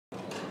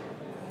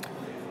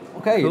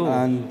Okay, Cool.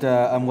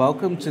 and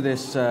welcome to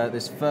this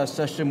this first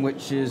session,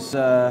 which is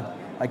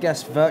I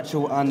guess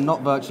virtual and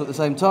not virtual at the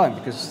same time,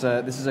 because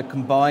this is a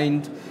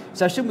combined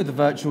session with the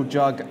virtual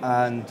jug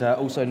and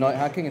also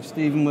NightHacking. If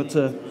Stephen were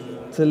to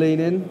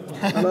lean in,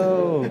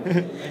 hello.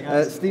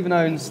 Stephen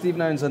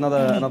owns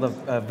another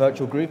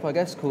virtual group, I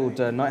guess, called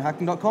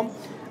NightHacking.com.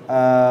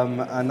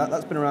 And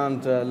that's been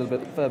around a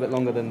fair bit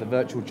longer than the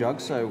virtual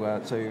jug. So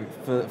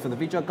for the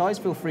vJUG guys,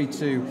 feel free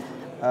to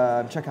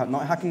check out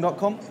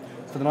NightHacking.com.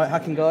 For the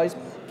NightHacking guys,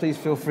 please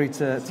feel free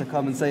to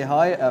come and say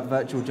hi at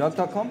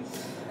virtualjug.com.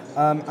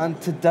 And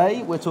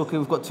today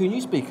we've got two new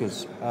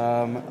speakers,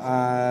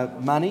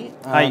 Manny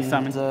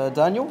and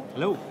Daniel.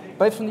 Hello.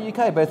 Both from the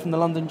UK, both from the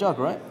London Jug,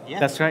 right? Yeah.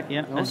 That's right,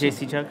 yeah, awesome.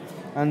 JC Jug.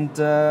 And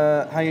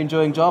how are you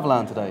enjoying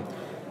JavaLand today?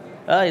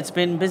 It's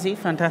been busy,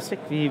 fantastic.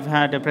 We've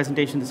had a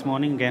presentation this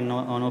morning again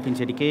on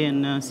OpenJDK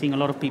and seeing a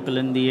lot of people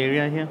in the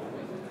area here.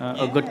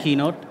 A good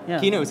keynote. Yeah.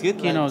 Keynote was good.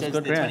 Keynote was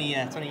good,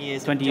 20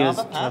 years of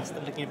Java past,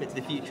 looking a bit to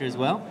the future as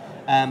well.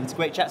 It's a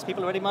great chat to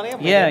people already, Manny.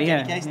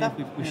 JDK stuff.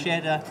 We've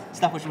shared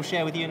stuff which we'll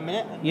share with you in a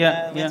minute. And, we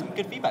had some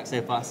good feedback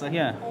so far, so all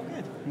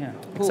good. Yeah,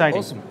 cool, exciting.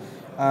 Awesome.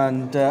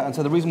 And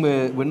so the reason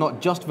we're not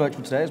just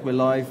virtual today is we're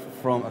live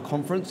from a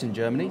conference in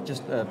Germany,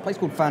 just a place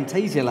called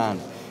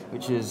Phantasialand,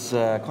 which is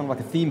kind of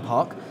like a theme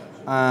park.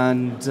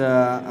 And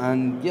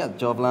yeah,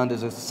 JavaLand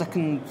is a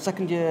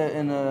second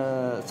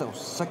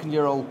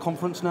year old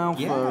conference now.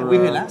 Yeah, we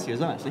were here last year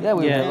as well, actually. Yeah,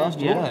 we were here last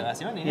year.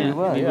 We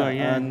were,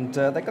 yeah. And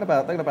they got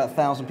about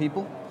 1,000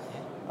 people.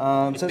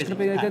 So it's going to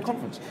be a good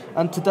conference.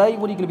 And today,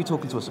 what are you going to be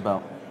talking to us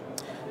about?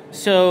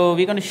 So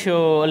we're going to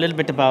show a little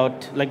bit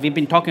about, like we've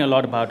been talking a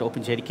lot about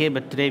OpenJDK,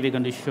 but today we're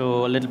going to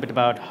show a little bit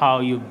about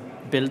how you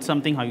build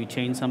something, how you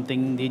change something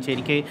in the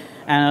JDK,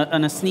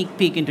 and a sneak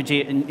peek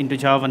into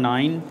Java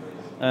 9.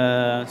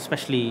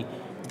 Especially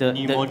the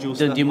new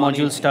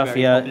module stuff,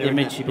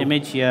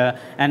 image,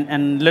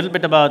 and a little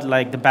bit about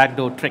like the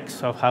backdoor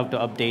tricks of how to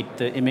update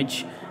the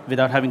image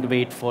without having to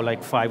wait for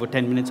like 5 or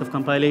 10 minutes of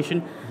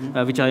compilation,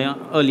 which I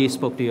earlier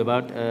spoke to you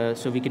about.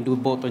 So we can do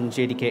both on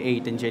JDK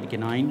 8 and JDK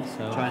 9.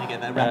 So trying to get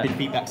that rapid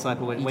feedback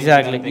cycle when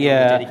exactly, you're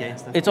JDK and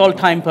stuff. It's all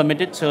time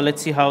permitted. So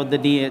let's see how the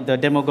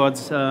demo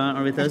gods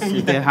are with us.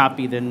 If they're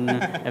happy, then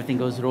everything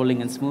goes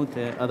rolling and smooth.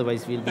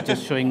 Otherwise, we'll be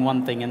just showing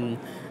one thing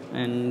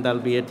and that'll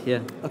be it,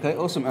 yeah. Okay,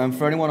 awesome. And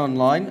for anyone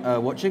online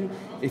watching,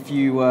 if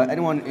you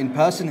anyone in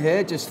person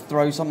here, just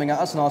throw something at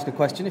us and ask a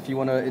question if you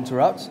want to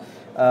interrupt.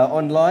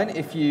 Online,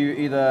 if you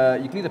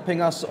can either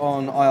ping us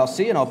on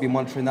IRC, and I'll be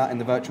monitoring that in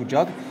the virtual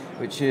jug,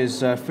 which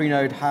is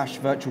freenode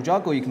 #virtual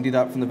jug, or you can do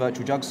that from the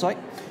virtual jug site.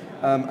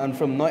 And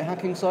from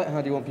NightHacking site,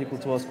 how do you want people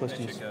to ask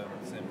questions?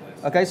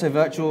 Okay, so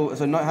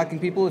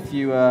NightHacking people, if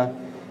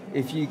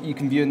you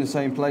can view in the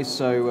same place,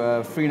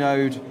 so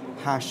freenode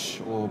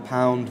 # or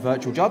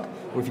 #virtual jug,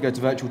 or if you go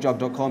to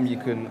virtualjug.com, you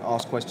can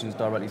ask questions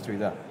directly through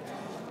there.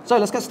 So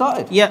let's get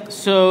started. Yeah,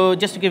 so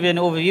just to give you an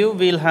overview,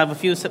 we'll have a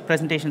few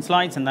presentation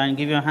slides and then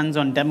give you a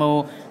hands-on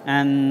demo,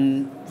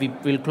 and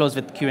we'll close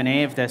with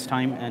Q&A if there's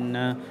time, and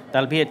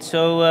that'll be it.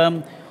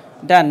 So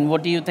Dan,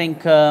 what do you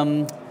think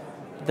the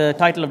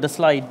title of the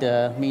slide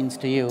means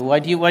to you? Why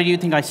do you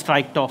think I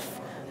striked off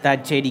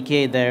that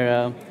JDK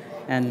there?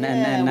 And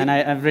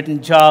I've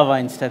written Java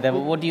instead.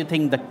 What do you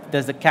think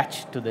there's a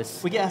catch to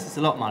this? We get asked this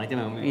a lot, Marty,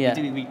 don't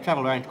we? We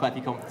travel around to quite a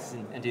few conferences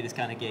and do this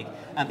kind of gig.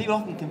 And people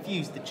often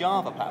confuse the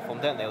Java platform,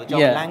 don't they? Or the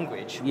Java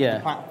language with the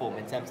platform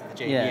in terms of the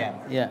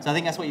JVM. So I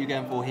think that's what you're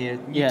going for here.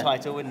 New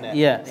title, isn't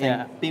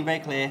it? Being very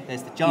clear,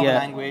 there's the Java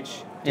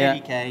language,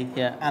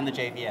 JDK, and the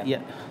JVM. Yeah,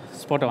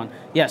 spot on.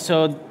 Yeah,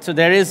 so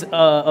there is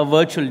a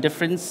virtual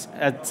difference.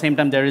 At the same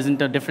time, there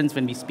isn't a difference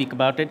when we speak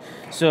about it.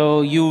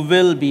 So you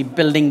will be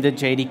building the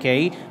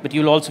JDK, but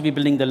you'll also be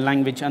building the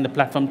language and the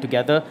platform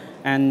together.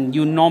 And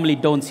you normally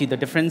don't see the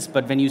difference,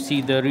 but when you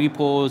see the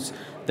repos,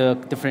 the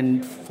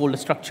different folder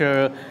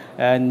structure,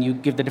 and you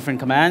give the different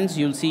commands,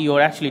 you'll see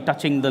you're actually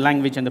touching the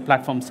language and the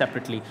platform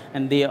separately,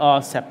 and they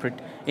are separate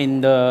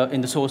in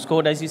the source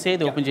code, as you say,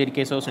 the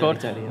OpenJDK source code.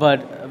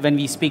 But when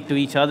we speak to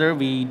each other,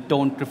 we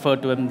don't refer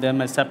to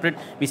them as separate.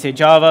 We say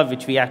Java,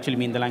 which we actually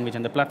mean the language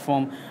and the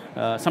platform.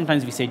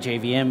 Sometimes we say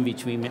JVM,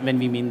 when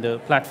we mean the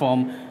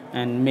platform,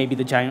 and maybe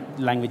the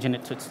language in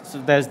it. So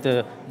there's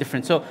the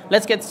difference. So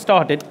let's get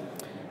started.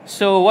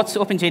 So what's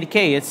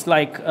OpenJDK? It's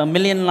like a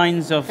million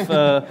lines of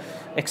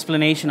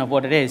explanation of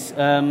what it is.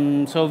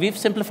 So we've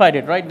simplified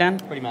it, right, Dan?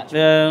 Pretty much.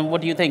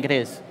 What do you think it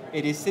is?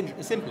 It is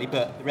simply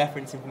put the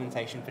reference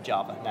implementation for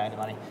Java now in the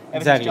money.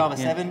 Ever since Java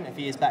 7, a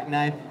few years back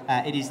now,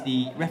 it is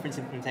the reference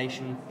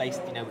implementation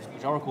based,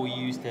 which Oracle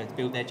used to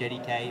build their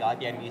JDK,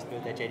 IBM used to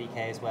build their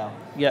JDK as well.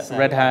 Yeah, so,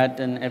 Red Hat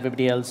and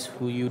everybody else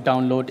who you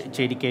download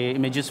JDK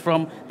images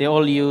from, they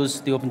all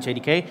use the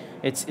OpenJDK.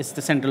 It's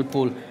the central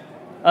pool.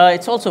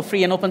 It's also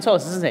free and open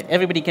source, isn't it?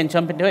 Everybody can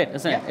jump into it,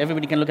 isn't it?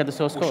 Everybody can look at the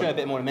source code. We'll show a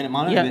bit more in a minute,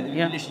 Manu. Yeah,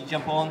 You literally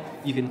jump on,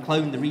 you can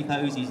clone the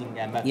repos using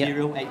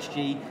Mercurial,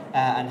 HG,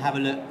 and have a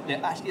look.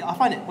 Actually, I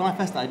find it, when I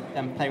first started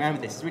playing around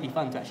with this, it's really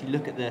fun to actually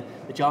look at the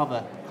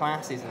Java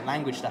classes and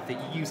language stuff that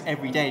you use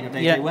every day in your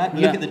day-to-day work.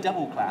 Look at the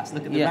double class,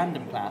 look at the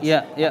random class.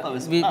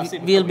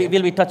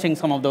 We'll be touching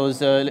some of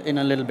those in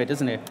a little bit,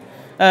 isn't it?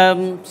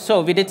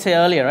 So we did say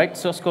earlier, right?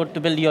 Source code to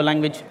build your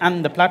language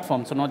and the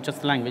platform, so not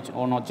just the language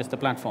or not just the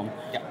platform.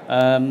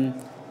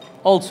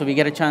 Also, we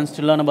get a chance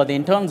to learn about the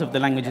internals of the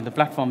language and the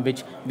platform,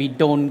 which we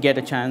don't get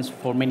a chance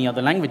for many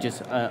other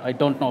languages. I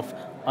don't know of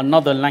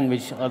another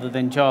language other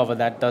than Java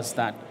that does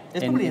that.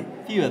 There's probably a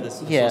few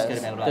others.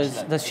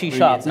 There's C#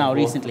 now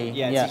recently.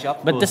 C#,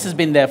 but this has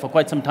been there for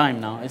quite some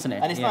time now, isn't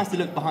it? And it's nice to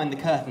look behind the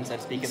curtain, so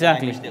to speak,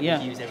 exactly. of the language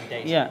that we use every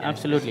day. Yeah,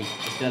 absolutely.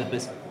 As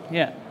developers.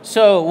 Yeah.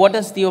 So what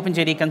does the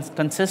OpenJDK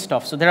consist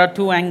of? So there are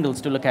two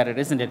angles to look at it,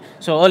 isn't it?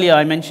 So earlier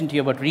I mentioned to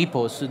you about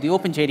repos. So the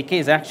OpenJDK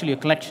is actually a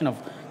collection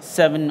of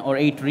 7 or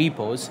 8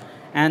 repos,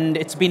 and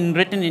it's been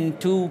written in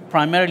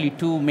primarily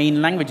two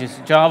main languages: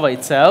 Java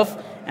itself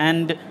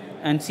and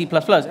C++.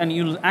 And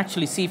you'll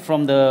actually see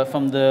from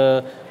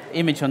the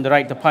image on the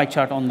right, the pie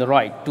chart on the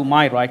right, to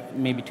my right,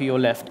 maybe to your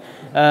left,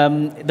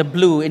 the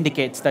blue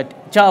indicates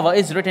that Java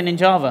is written in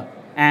Java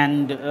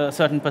and a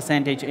certain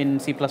percentage in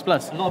C++. A lot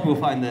of people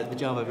find the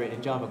Java written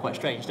in Java quite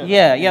strange, don't they?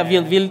 Yeah,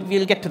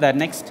 we'll get to that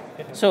next.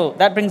 So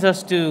that brings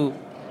us to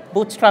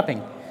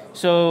bootstrapping.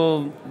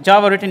 So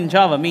Java written in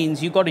Java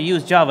means you got to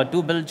use Java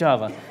to build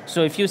Java.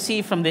 So if you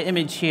see from the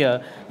image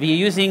here, we are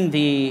using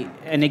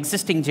an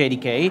existing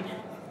JDK,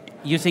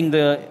 using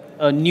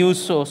a new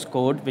source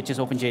code, which is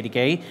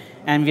OpenJDK,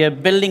 and we are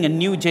building a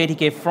new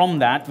JDK from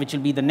that, which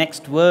will be the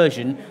next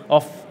version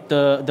of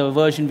the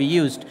version we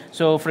used.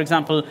 So, for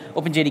example,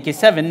 OpenJDK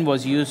 7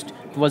 was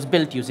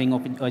built using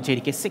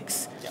JDK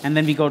 6, and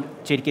then we got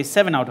JDK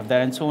 7 out of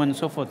that, and so on and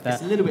so forth.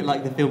 It's a little bit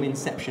like the film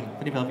Inception.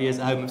 If any of our viewers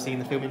at home have seen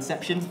the film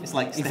Inception, it's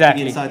like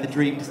stepping inside the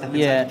dream to step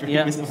inside the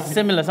dream.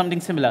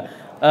 Something similar.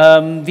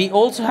 We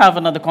also have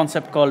another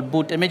concept called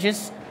boot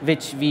images,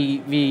 which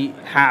we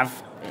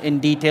have in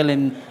detail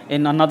in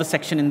another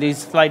section in this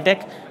slide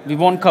deck. We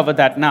won't cover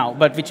that now,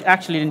 but which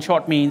actually in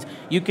short means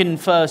you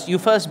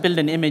first build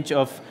an image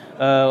of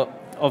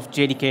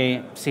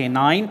JDK, say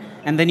 9,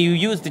 and then you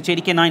use the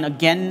JDK 9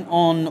 again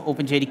on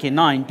OpenJDK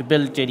 9 to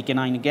build JDK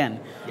 9 again.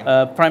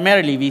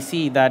 Primarily, we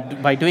see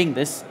that by doing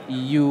this,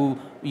 you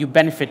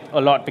benefit a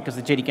lot because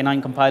the JDK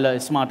 9 compiler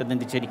is smarter than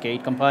the JDK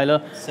 8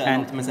 compiler.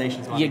 Certain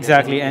optimizations.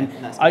 Exactly, and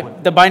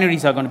the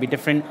binaries are going to be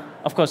different.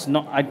 Of course,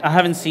 I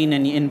haven't seen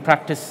any in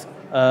practice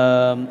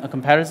a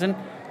comparison,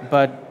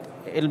 but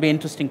it'll be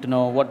interesting to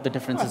know what the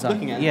differences are.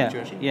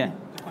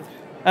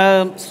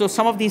 So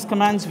some of these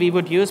commands we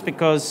would use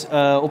because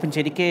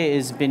OpenJDK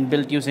has been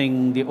built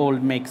using the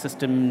old make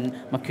system,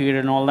 Mercurial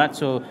and all that,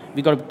 so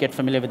we got to get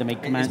familiar with the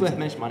make commands. It's worth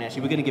mentioning, Mani,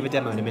 actually, we're going to give a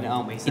demo in a minute,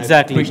 aren't we? So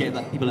exactly. I appreciate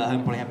that people at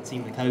home probably haven't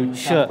seen the code,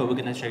 but we're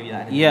going to show you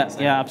that in a minute.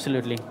 Yeah,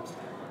 absolutely.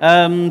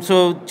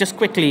 So just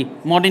quickly,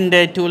 modern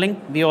day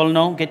tooling, we all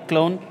know, git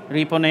clone,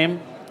 repo name,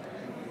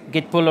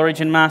 git pull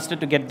origin master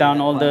to get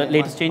down all the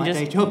latest changes.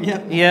 My day job,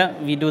 yeah,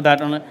 we do that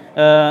on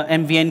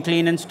MVN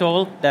clean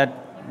install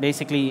that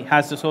basically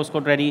has the source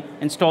code ready,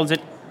 installs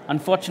it.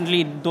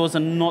 Unfortunately, those are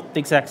not the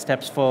exact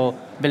steps for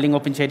building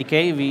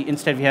OpenJDK.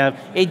 Instead we have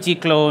HG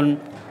clone,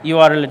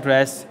 URL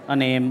address, a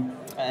name.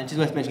 And just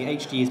worth mentioning,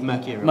 HG is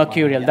Mercurial.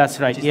 Mercurial, that's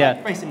right.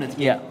 Like very similar to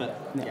Git,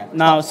 but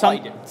now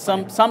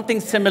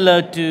something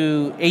similar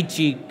to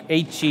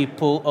HG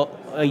pull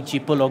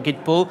or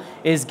git pull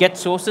is get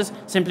sources,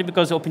 simply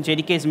because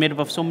OpenJDK is made up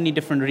of so many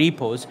different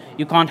repos.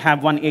 You can't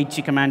have one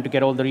HG command to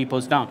get all the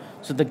repos down.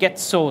 So the get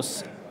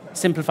source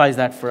simplifies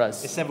that for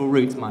us. There's several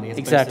roots, Mani, as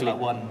opposed to like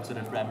one sort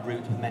of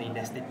root with many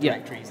nested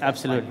directories.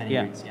 Absolutely. Many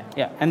roots,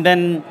 and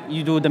then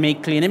you do the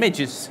make clean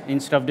images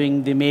instead of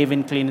doing the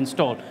maven clean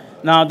install.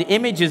 Now the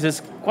images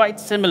is quite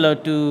similar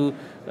to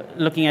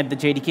looking at the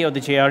JDK or the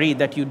JRE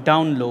that you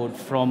download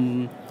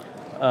from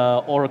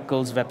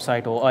Oracle's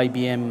website or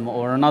IBM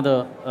or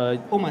another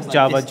almost like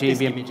Java disk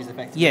JVM. images,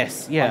 effectively.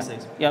 Yes,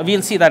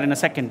 we'll see that in a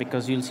second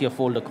because you'll see a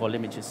folder called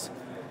images.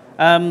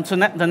 So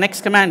the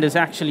next command is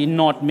actually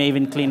not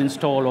maven clean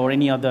install or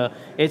any other.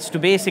 It's to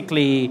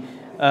basically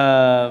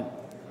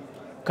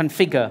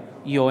configure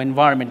your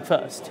environment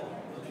first,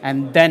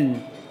 and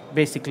then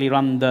basically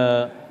run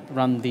the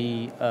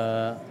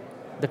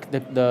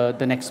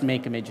next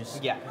make images.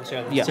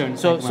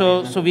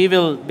 So we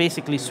will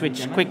basically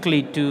switch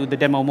quickly to the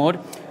demo mode.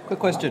 Quick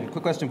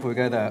question before we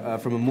go there.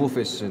 From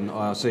Amorphous and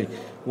IRC,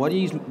 why do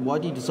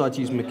you decide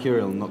to use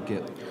Mercurial and not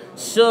Git?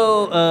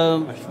 So,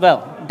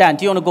 well, Dan,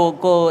 do you want to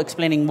go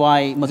explaining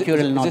why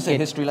Mercurial and not Git? Is this a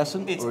history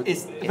lesson?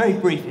 It's a very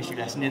brief history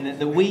lesson in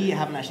that we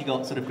haven't actually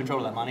got sort of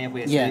control of that money, have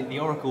we? It's the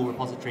Oracle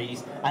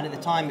repositories, and at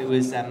the time it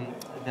was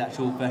the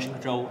actual version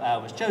control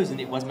was chosen,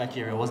 it was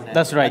Mercurial, wasn't it?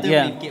 That's right, I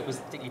don't believe Git was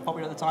particularly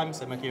popular at the time,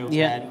 so Mercurial was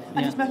dead.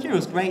 And just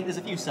Mercurial's great, there's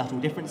a few subtle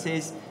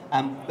differences.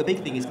 The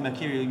big thing is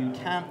Mercurial, you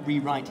can't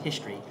rewrite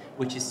history,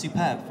 which is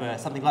superb for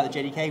something like the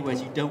JDK,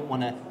 whereas you don't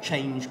want to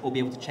change or be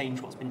able to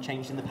change what's been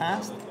changed in the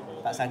past.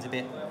 That sounds a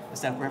bit a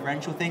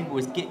self-referential thing,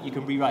 whereas Git, you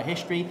can rewrite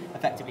history,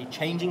 effectively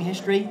changing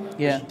history, but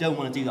you don't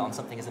want to do that on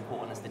something as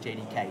important as the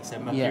JDK, so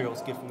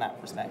Mercurial's good from that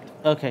respect.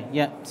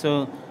 Okay,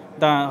 so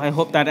I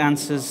hope that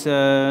answers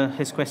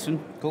his question.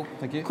 Cool,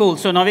 thank you. Cool,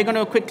 so now we're going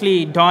to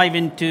quickly dive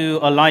into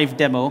a live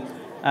demo,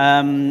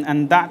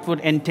 and that would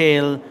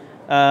entail,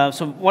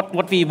 so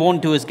what we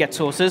won't do is get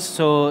sources.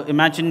 So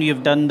imagine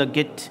you've done the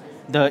Git,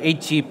 the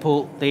HG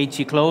pull, the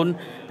HG clone,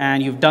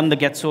 and you've done the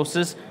get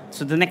sources.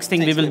 So the next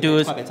thing we will do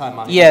is...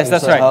 Yes,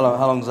 that's right. How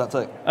long does that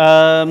take?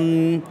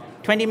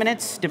 20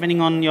 minutes,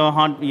 depending on your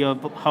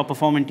how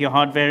performant your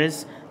hardware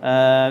is.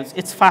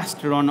 It's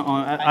faster on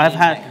I've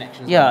had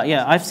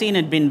I've seen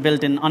it been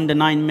built in under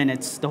 9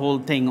 minutes, the whole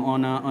thing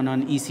on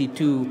an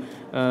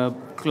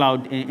EC2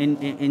 cloud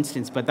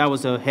instance, but that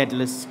was a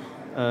headless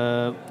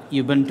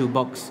Ubuntu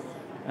box.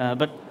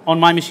 But on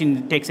my machine,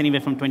 it takes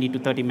anywhere from 20 to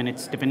 30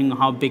 minutes, depending on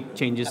how big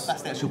changes.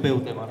 That's the actual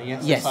build though, Monty,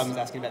 yes? Yes. So Simon's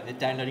asking about the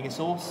downloading a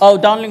source. Oh,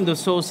 downloading the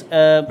source.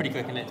 Pretty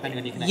quick, isn't it, depending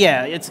on your connection?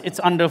 Yeah, it's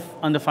under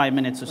 5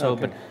 minutes or so,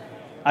 but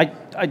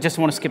I just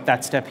want to skip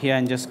that step here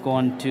and just go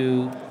on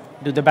to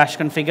do the bash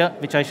configure,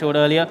 which I showed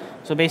earlier.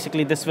 So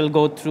basically, this will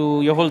go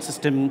through your whole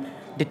system,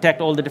 detect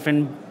all the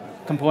different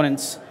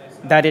components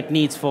that it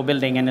needs for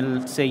building, and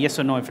it'll say yes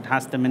or no if it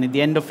has them. And at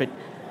the end of it,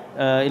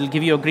 it'll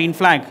give you a green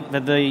flag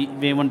whether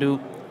we want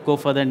to go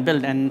further and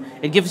build. And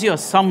it gives you a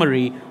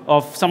summary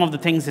of some of the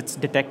things it's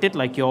detected,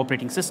 like your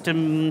operating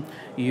system,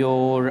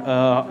 your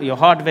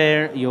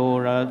hardware,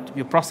 your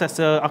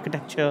processor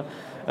architecture,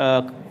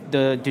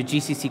 the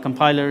GCC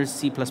compilers,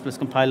 C++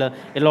 compiler.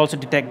 It'll also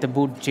detect the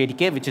boot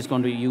JDK, which is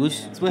going to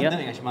use. It's worth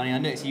noting, actually, Manny. I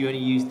noticed you only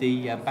used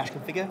the bash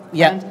configure.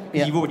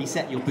 You've already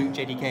set your boot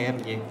JDK,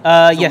 haven't you?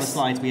 Yes. On the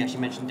slides, we actually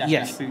mentioned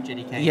dash boot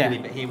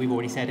JDK, but here we've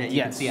already said it.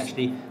 You can see,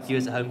 actually,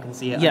 viewers at home can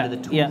see it under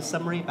the tools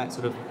summary, back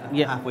sort of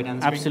halfway down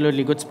the screen.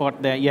 Absolutely, good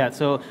spot there.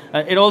 So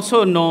it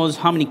also knows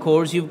how many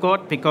cores you've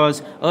got,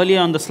 because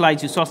earlier on the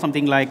slides you saw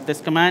something like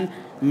this command,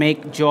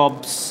 make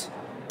jobs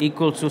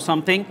equal to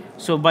something.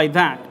 So by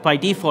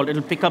default,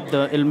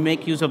 it'll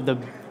make use of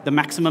the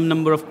maximum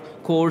number of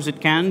cores it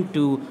can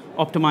to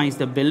optimize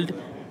the build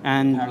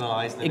and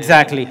parallelize the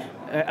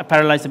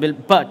parallelize the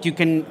build. But you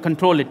can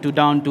control it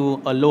down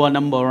to a lower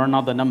number or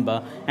another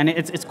number, and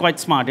it's quite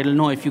smart. It'll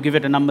know if you give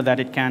it a number that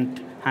it can't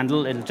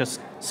handle, it'll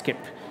just skip.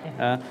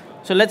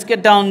 So let's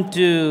get down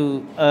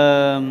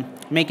to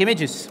make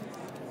images.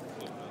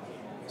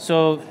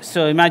 So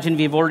imagine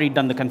we've already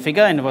done the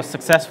configure and it was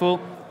successful.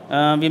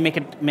 We make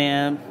it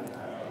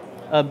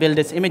build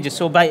its images.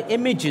 So by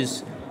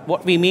images,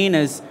 what we mean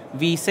is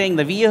saying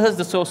that here's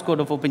the source code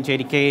of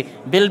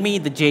OpenJDK, build me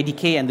the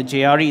JDK and the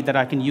JRE that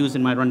I can use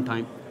in my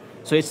runtime.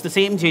 So it's the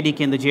same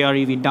JDK and the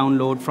JRE we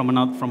download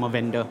from a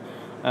vendor.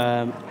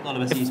 A lot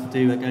of us used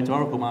to go to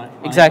Oracle, right?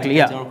 Exactly,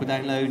 go to Oracle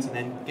downloads and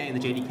then get in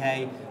the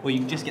JDK, or you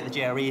can just get the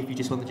JRE if you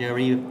just want the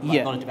JRE.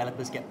 A lot of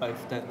developers get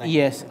both, don't they?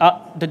 Yes.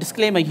 The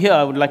disclaimer here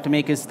I would like to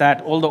make is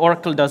that although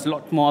Oracle does a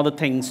lot more other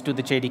things to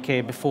the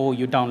JDK before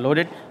you download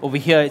it, over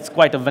here it's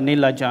quite a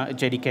vanilla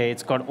JDK.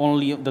 It's got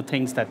only the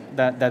things that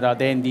are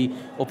there in the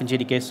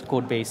OpenJDK's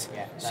code base.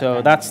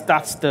 So that's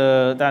just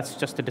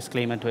a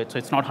disclaimer to it. So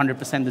it's not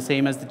 100% the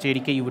same as the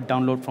JDK you would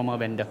download from a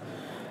vendor.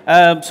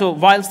 So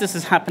whilst this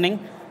is happening,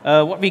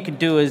 what we could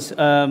do is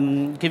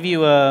give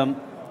you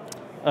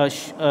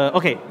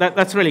okay,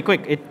 that's really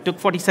quick. It took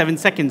 47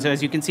 seconds,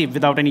 as you can see,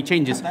 without any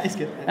changes. That is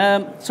good.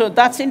 So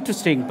that's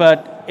interesting,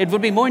 but it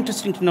would be more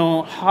interesting to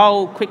know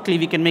how quickly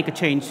we can make a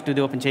change to the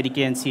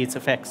OpenJDK and see its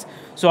effects.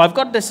 So I've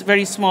got this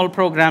very small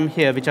program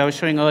here, which I was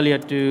showing earlier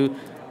to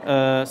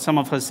some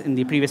of us in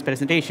the previous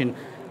presentation.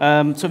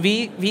 So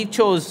we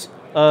chose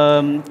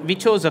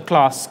a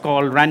class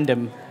called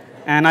random,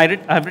 and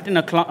I've written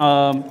a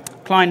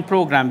client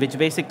program which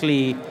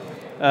basically,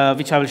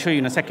 which I will show you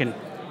in a second,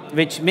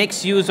 which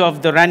makes use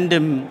of the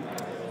random,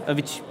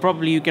 which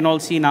probably you can all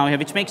see now here,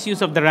 which makes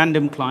use of the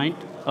random client,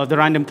 or the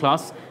random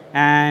class,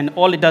 and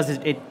all it does is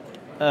it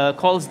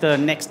calls the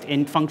next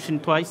int function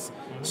twice,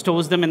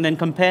 stores them, and then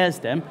compares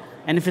them.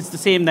 And if it's the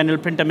same, then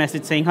it'll print a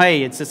message saying,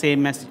 hey, it's the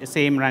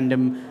same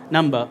random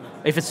number.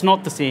 If it's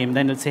not the same,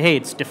 then it'll say, hey,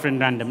 it's different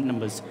random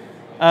numbers.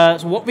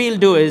 So what we'll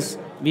do is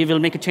we will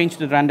make a change to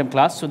the random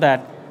class so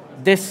that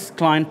this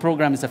client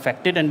program is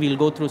affected, and we'll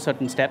go through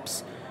certain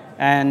steps,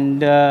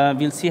 and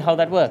we'll see how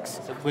that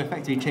works. So we're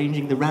effectively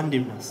changing the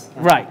randomness.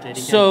 Right.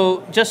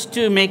 So just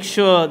to make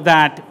sure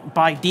that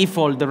by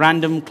default the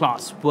random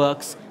class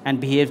works and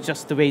behaves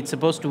just the way it's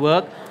supposed to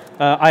work,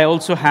 I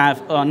also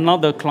have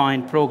another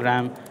client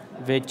program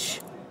which,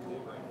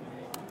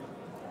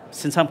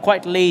 since I'm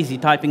quite lazy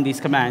typing these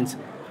commands,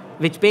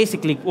 which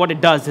basically what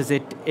it does is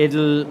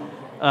it'll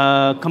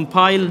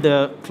compile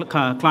the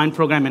client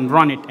program and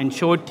run it and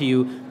show it to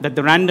you that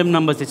the random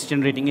numbers it's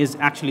generating is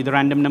actually the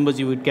random numbers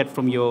you would get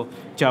from your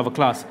Java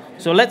class.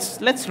 So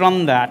let's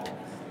run that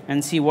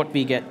and see what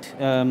we get.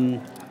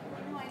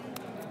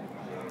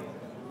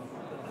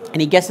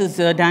 Any guesses,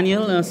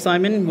 Daniel,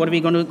 Simon? What are we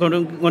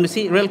going to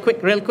see? Real quick.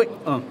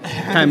 Oh,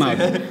 time out.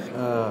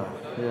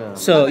 Yeah.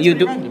 So you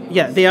do,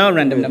 yeah, they are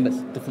random numbers.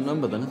 Different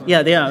number then, isn't it?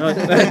 Yeah, they are.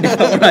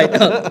 Right.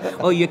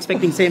 Oh, you're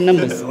expecting same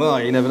numbers?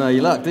 Well, you never know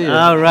your luck, do you?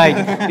 All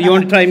right. You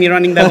want to try me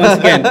running that once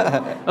again?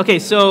 Okay,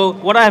 so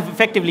what I have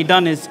effectively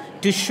done is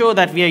to show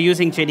that we are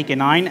using JDK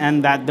 9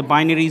 and that the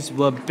binaries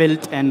were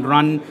built and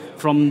run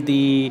from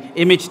the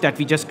image that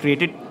we just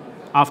created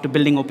after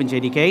building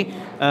OpenJDK.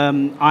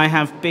 I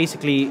have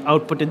basically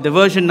outputted the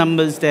version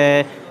numbers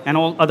there and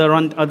all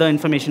other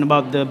information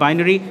about the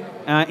binary,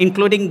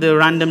 including the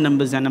random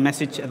numbers and a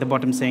message at the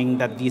bottom saying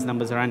that these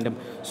numbers are random.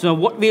 So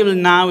what we will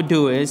now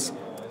do is,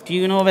 do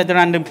you know where the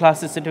random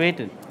class is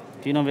situated?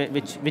 Do you know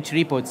which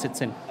repo it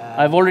sits in?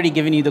 I've already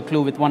given you the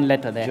clue with one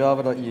letter there.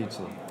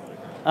 Java.util.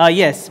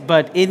 Yes,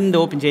 but in the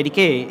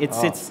OpenJDK, it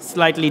sits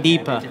slightly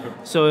deeper.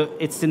 So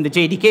it's in the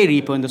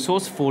JDK repo, in the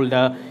source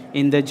folder,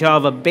 in the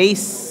Java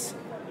base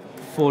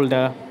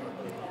folder,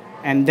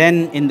 and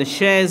then in the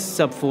shares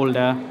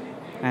subfolder,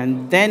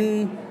 and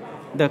then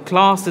the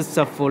classes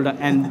subfolder,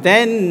 and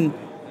then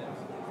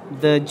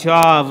the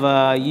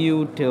Java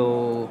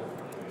util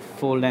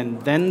folder,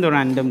 and then the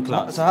random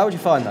class. So how would you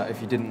find that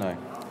if you didn't know?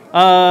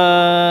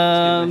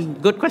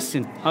 Good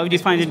question. How would you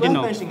find it? It's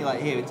worth mentioning, like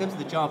here, in terms of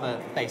the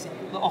Java base,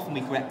 often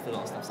we grep for a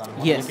lot of stuff.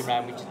 So yes. Looking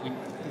around,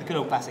 the good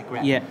old classic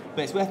grep. Yeah.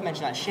 But it's worth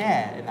mentioning that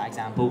share in that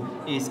example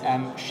is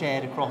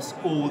shared across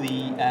all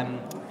the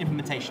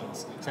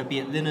implementations. So be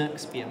it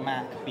Linux, be it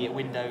Mac, be it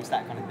Windows,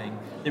 that kind of thing.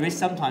 There is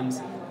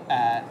sometimes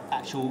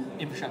actual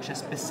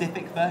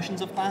infrastructure-specific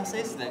versions of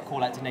classes that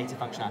call out to native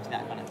functionality,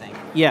 that kind of thing.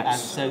 Yeah.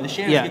 So the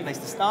share is a good place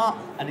to start,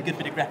 and a good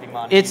bit of grepping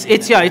margin. It's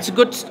a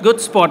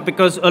good spot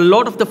because a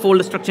lot of the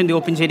folder structure in the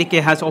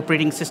OpenJDK has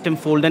operating system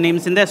folder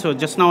names in there. So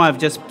just now I've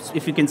just,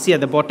 if you can see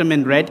at the bottom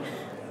in red,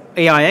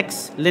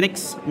 AIX,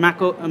 Linux,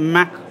 Mac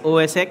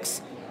OS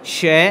X,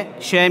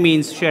 share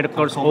means shared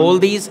across all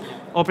these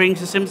operating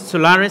systems,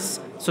 Solaris.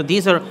 So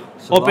these are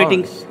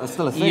operating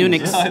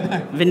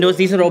Unix, Windows,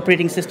 these are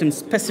operating system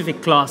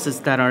specific classes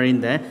that are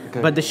in there.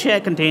 Okay. But the share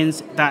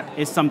contains, that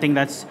is something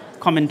that's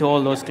common to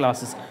all those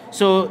classes.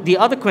 So the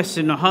other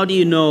question, how do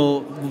you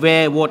know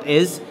where what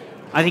is?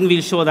 I think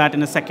we'll show that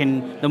in a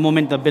second, the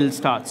moment the build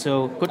starts.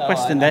 So good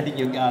question there.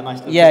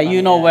 Yeah,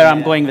 you know where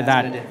I'm going with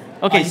that.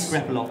 Okay. I just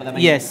grep a lot, but that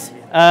makes yes.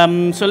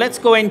 sense. So let's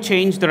go and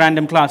change the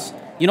random class.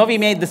 You know, we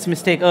made this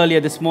mistake earlier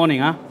this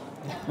morning, huh?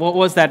 What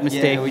was that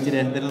mistake? Yeah, we did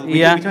a little. We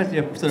tried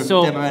to do a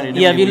sort of demo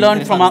earlier. Yeah, we've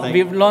learned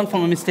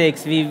from our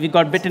mistakes. We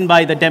got bitten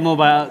by the demo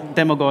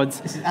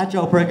gods. This is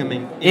agile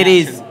programming. It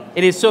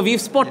is. So we've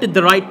spotted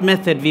the right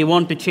method we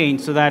want to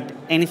change, so that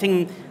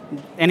anything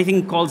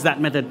calls that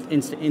method.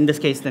 In this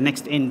case, the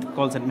next int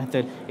calls that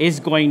method is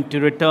going to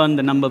return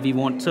the number we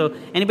want. So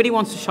anybody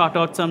wants to shout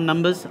out some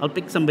numbers? I'll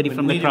pick somebody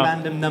from the crowd. A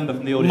random number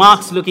from the audience.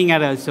 Mark's looking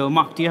at us. So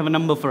Mark, do you have a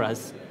number for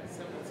us?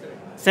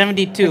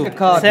 72. Pick a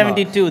card,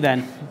 72 Mark.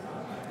 Then.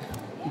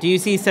 Do you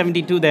see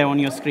 72 there on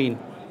your screen?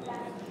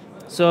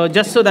 So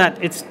just so that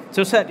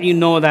you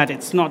know that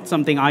it's not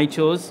something I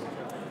chose.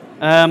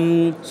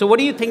 So what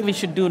do you think we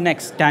should do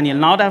next, Daniel?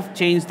 Now that I've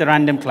changed the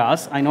random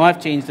class, I know I've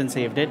changed and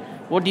saved it.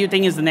 What do you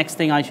think is the next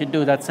thing I should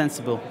do that's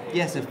sensible?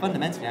 Yeah, so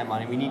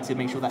fundamentally, we need to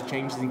make sure that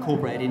change is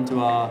incorporated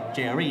into our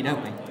JRE,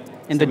 don't we?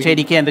 In the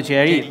JDK and the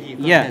JRE?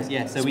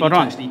 Yeah, so we need to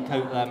actually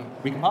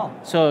recompile.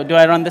 So do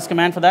I run this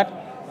command for that?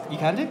 You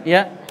can do.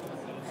 Yeah.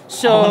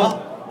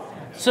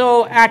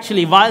 So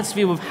actually, whilst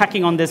we were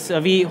hacking on this,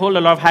 we hold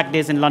a lot of hack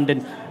days in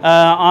London.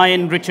 I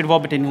and Richard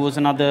Warburton, who was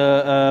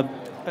another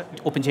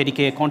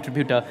OpenJDK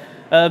contributor,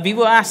 we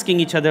were asking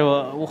each other,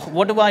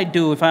 what do I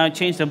do if I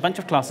change a bunch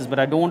of classes, but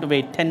I don't want to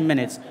wait 10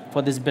 minutes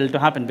for this build to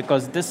happen,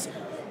 because this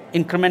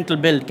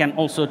incremental build can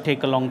also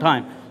take a long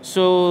time.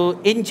 So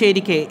in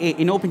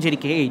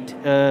OpenJDK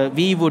 8,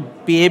 we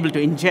would be able to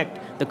inject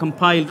the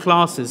compiled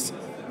classes,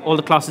 all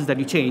the classes that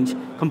you change,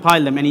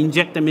 compile them and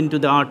inject them into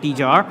the RT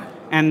jar,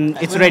 and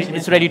it's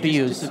ready to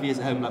use. Just to be at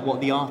home, like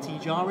what the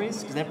RT jar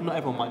is, because not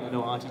everyone might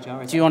know what RT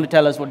jar is. Do you want to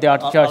tell us what the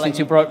RT jar, since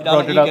you brought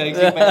it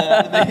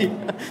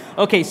up?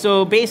 Okay,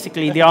 so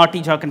basically the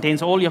RT jar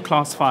contains all your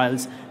class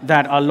files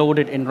that are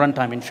loaded in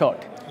runtime, in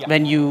short,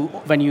 when you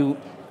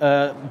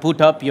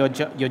boot up your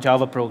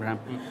Java program.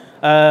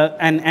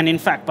 And in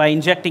fact, by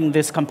injecting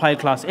this compile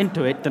class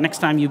into it, the next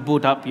time you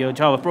boot up your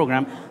Java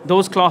program,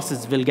 those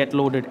classes will get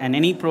loaded, and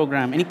any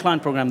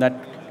client program that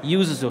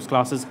uses those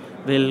classes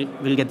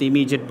will get the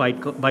immediate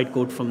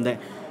bytecode from there.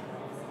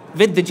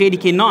 With the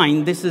JDK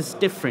 9, this is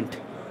different.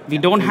 We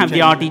don't have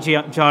the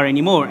RT jar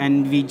anymore,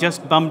 and we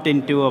just bumped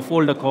into a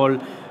folder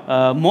called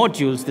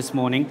modules this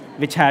morning,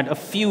 which had a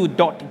few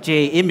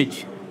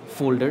 .jimage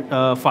folder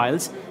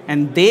files,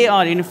 and they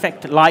are in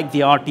effect like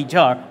the RT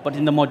jar, but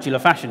in the modular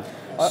fashion.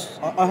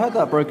 I heard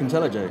that broke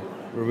IntelliJ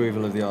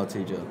removal of the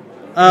RT jar.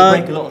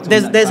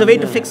 There's a way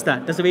to fix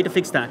that. There's a way to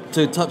fix that.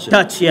 To touch it.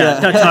 Touch, yeah.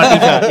 Touch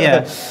RTJ,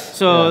 yeah.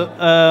 So,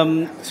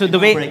 so the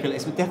way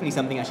it's definitely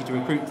something actually to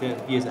recruit to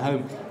viewers at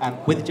home.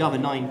 With the Java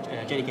 9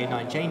 JDK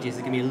 9 changes,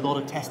 there's going to be a lot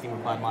of testing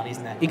required, Marty,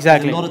 isn't there?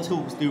 Exactly. A lot of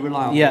tools do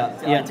rely on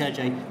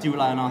IntelliJ, do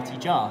rely on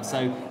RTJAR.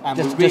 So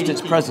just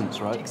its presence,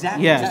 right?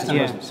 Exactly.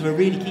 So we're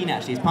really keen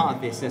actually as part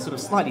of this sort of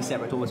slightly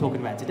separate to what we're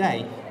talking about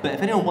today. But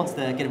if anyone wants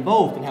to get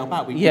involved and help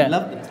out, we'd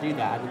love them to do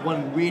that. And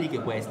one really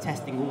good way is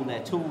testing all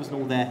their tools and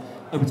all their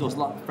open source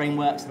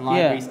frameworks and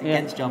libraries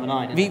against Java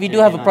 9. We do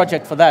have a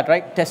project for that,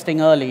 right?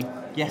 Testing early.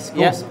 Yes,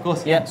 of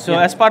course. Yeah. So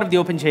as part of the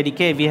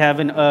OpenJDK, we have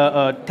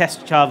a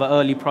test Java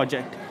early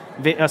project,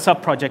 a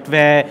sub-project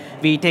where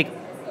we take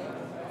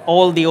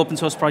all the open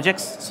source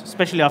projects,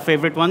 especially our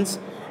favorite ones.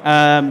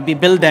 We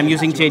build them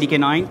using JDK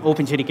 9,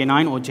 OpenJDK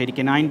 9 or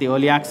JDK 9, the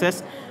early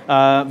access.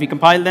 We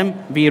compile them,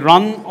 we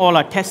run all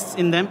our tests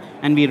in them,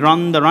 and we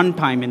run the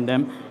runtime in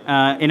them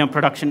in a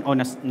production, or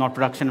not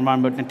production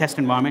environment, but a test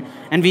environment.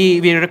 And we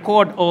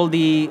record all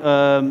the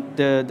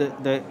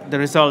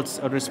results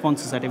or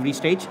responses at every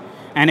stage.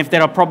 And if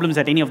there are problems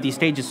at any of these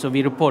stages, so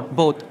we report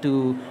both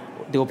to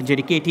the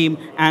OpenJDK team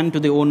and to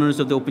the owners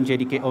of the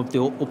OpenJDK, of the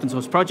open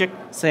source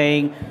project,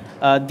 saying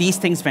these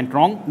things went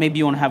wrong. Maybe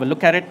you want to have a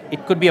look at it.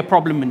 It could be a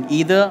problem in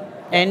either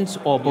ends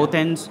or both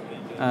ends.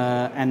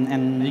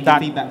 And you that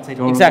can feedback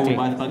data exactly,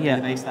 by the bug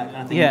database, that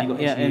kind of thing.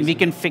 And we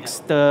can fix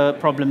the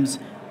problems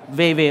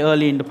way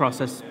early in the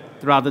process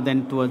rather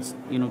than towards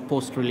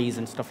post-release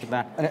and stuff like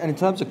that. And in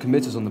terms of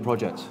committers on the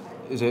project,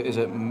 is it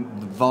the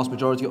vast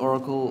majority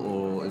Oracle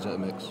or is it a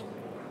mix?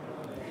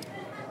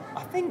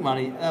 I think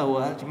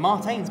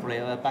Martin's probably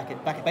back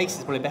at base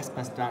is probably the best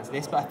person to answer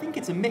this, but I think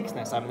it's a mix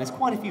now, Simon. There's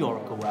quite a few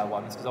Oracle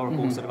ones because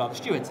Oracle sort of are the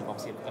stewards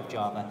of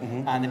Java,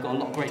 and they've got a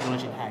lot of great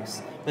knowledge in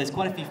house. But there's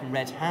quite a few from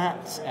Red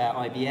Hat,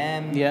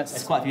 IBM. Yes.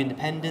 There's quite a few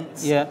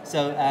independents. Yeah.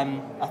 So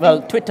I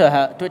think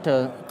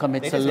Twitter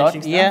commits a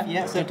lot.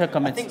 Yeah. So Twitter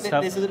commits I think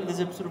stuff. There's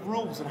a sort of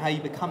rules on how you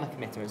become a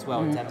committer as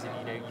well in terms of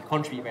you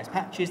contribute your best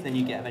patches, then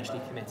you get eventually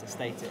committer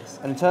status.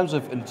 And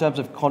in terms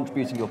of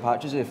contributing your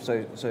patches,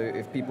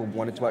 if people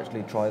wanted to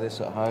actually try this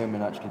at home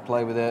and actually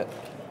play with it,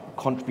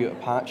 contribute a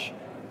patch,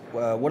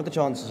 what are the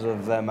chances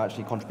of them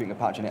actually contributing a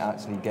patch and it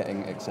actually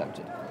getting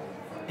accepted?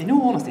 In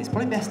all honesty, it's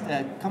probably best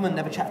come and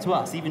have a chat to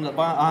us, even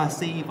via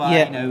IRC,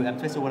 via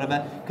Twitter or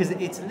whatever, because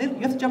it's a little,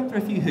 you have to jump through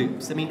a few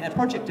hoops. I mean, a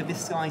project of this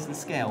size and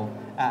scale,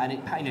 and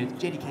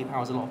JDK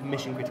powers a lot of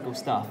mission critical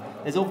stuff.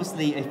 There's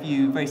obviously a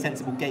few very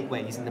sensible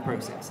gateways in the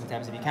process in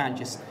terms of you can't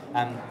just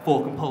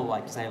fork and pull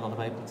like say a lot of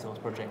open source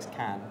projects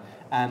can.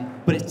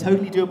 But it's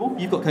totally doable.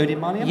 You've got code in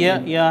mind,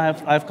 haven't you?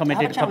 I've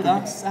committed. Have a chat with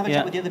us. Have a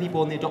chat with the other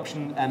people on the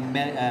adoption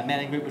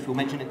mailing group, which we'll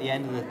mention at the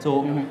end of the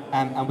talk,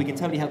 and we can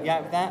totally help you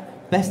out with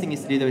that. Best thing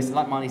is to do though is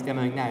like Marnie's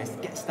demoing now, is to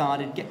get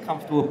started, get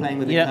comfortable playing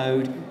with the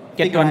code,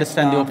 get to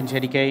understand the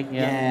OpenJDK.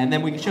 And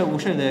then we'll show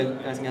the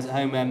guys at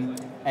home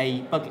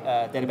a bug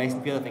database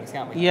and a few other things,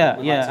 can't we?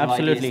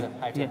 Absolutely.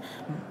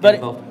 But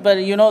about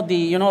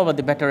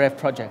the BetterF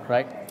project,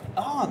 right?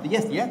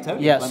 Yes,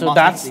 totally. Yeah, so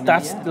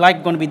that's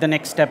like going to be the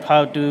next step,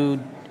 how to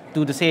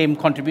do the same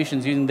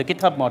contributions using the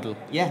GitHub model.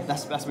 Yeah,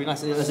 that's really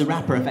nice. There's a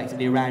wrapper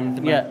effectively around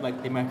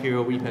the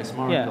Mercurial repo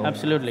tomorrow. Yeah,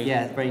 absolutely.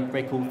 Yeah,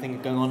 very cool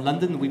thing going on in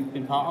London that we've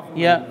been part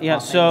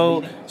of.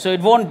 So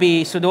it won't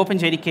be, so the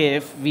OpenJDK,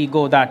 if we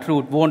go that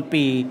route, won't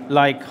be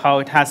like how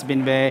it has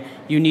been where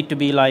you need to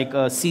be like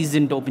a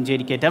seasoned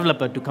OpenJDK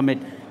developer to commit.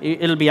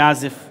 It'll be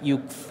as if you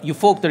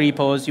fork the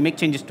repos, you make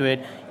changes to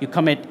it, you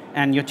commit,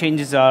 and your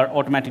changes are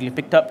automatically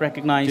picked up,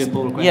 recognized.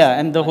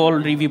 And the whole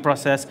review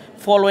process,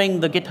 following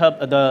the GitHub,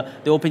 the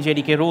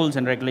OpenJDK rules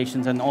and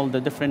regulations, and all the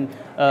different,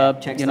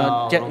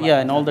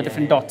 and all the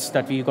different dots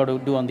that we got to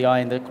do on the I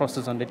and the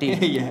crosses on the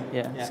T.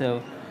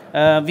 So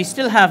we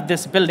still have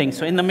this building.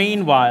 So in the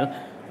meanwhile,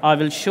 I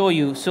will show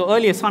you. So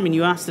earlier, Simon,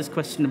 you asked this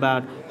question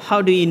about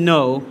how do you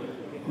know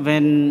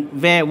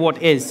where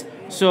what is.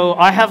 So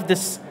I have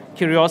this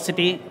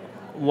curiosity,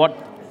 what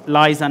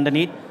lies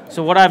underneath.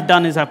 So what I've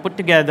done is I've put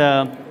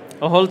together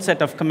a whole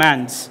set of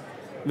commands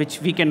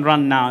which we can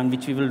run now and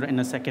which we will in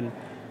a second,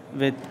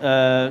 with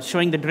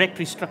showing the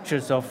directory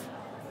structures of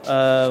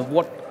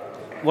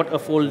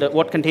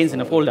what contains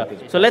in a folder.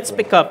 So let's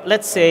pick up,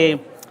 let's say,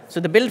 so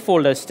the build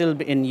folder is still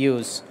in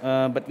use,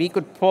 but we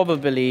could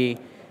probably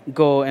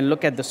go and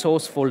look at the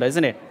source folder,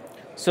 isn't it?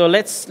 So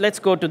let's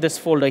go to this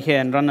folder here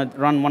and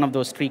run one of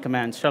those 3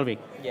 commands, shall we?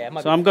 Yeah, it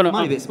might be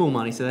a bit small,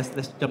 Marnie, so let's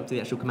jump to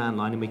the actual command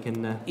line and we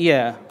can...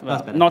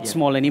 not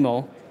small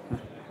anymore.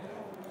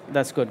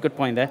 That's good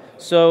point there.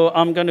 So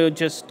I'm going to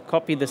just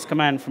copy this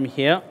command from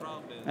here.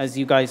 As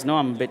you guys know,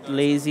 I'm a bit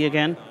lazy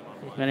again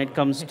when it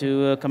comes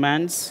to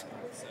commands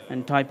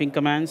and typing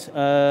commands.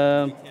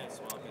 I'm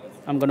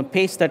going to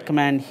paste that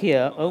command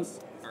here. Are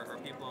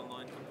people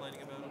online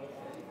complaining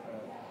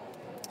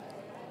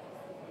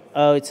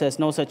about it? It says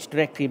no such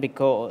directory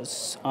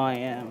because I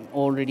am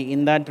already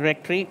in that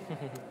directory.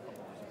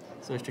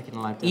 So it's tricky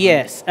in live.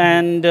 Yes,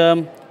 and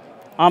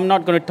I'm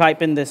not going to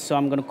type in this, so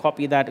I'm going to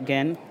copy that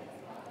again.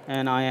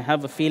 And I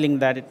have a feeling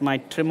that it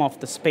might trim off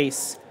the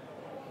space.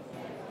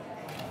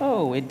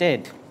 Oh, it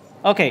did.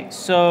 Okay,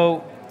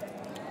 so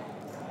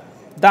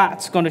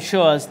that's going to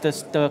show us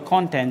the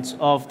contents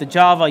of the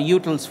Java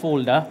utils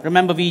folder.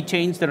 Remember, we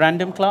changed the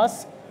random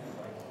class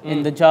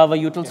in the Java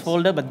utils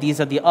folder, but these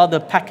are the other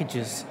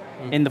packages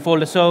in the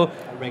folder. So,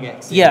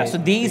 yeah, so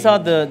these are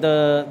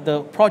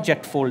the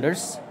project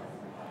folders.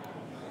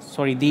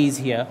 Sorry, these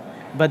here.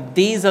 But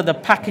these are the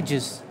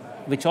packages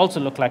which also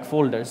look like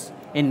folders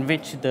in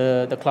which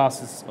the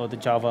classes or the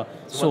Java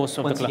source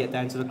of the class. Once you get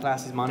down to the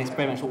classes, man, it's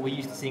very much what we're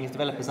used to seeing as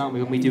developers, aren't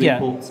we, when we do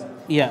imports?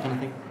 Yeah. Kind of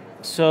thing.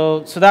 So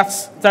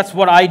that's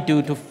what I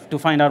do to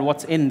find out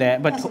what's in there.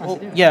 But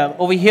yeah,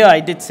 over here I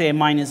did say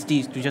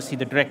 -d to just see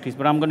the directories,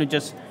 but I'm going to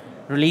just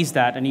release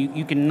that, and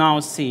you can now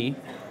see.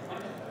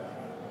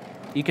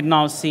 You can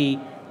now see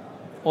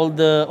all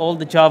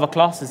the Java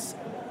classes,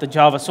 the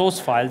Java source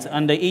files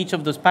under each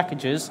of those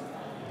packages,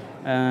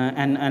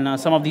 and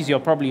some of these are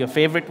probably your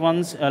favorite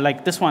ones.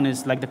 Like this one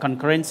is like the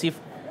concurrency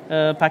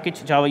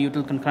package, Java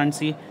util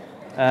concurrency,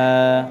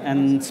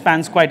 and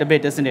spans quite a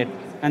bit, isn't it?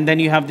 And then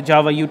you have the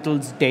Java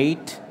utils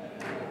date.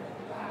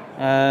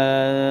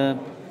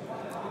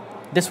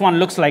 This one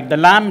looks like the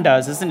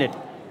lambdas, isn't it?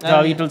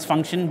 Java utils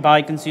function,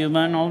 by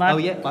consumer and all that. Oh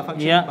yeah, by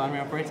function, binary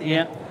operator.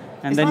 Yeah.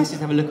 And it's then, nice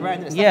just to have a look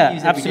around. It's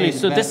absolutely.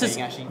 So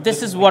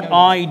this is what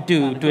I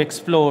do to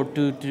explore,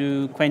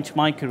 to quench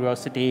my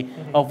curiosity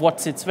of what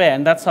sits where,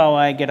 and that's how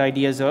I get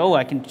ideas. Oh,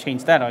 I can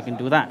change that, or I can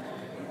do that.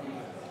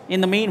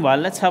 In the meanwhile,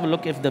 let's have a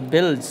look if the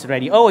build's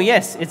ready. Oh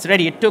yes, it's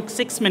ready. It took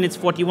 6 minutes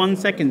 41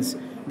 seconds.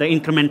 The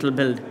incremental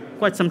build,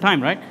 quite some time,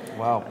 right?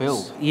 Wow,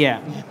 build. Yeah.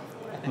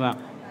 Wow.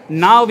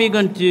 Now we're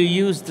going to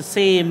use the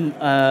same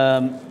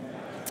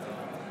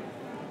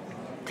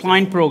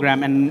client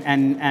program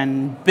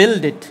and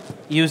build it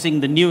using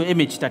the new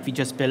image that we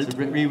just built. So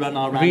rerun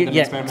our random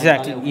experiment.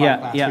 Exactly.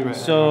 Yeah.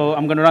 So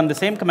I'm going to run the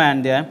same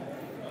command there,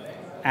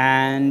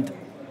 and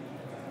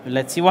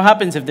let's see what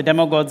happens if the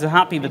demo gods are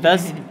happy with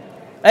us.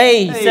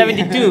 Hey,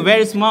 72. Where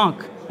is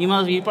Mark?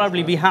 He'll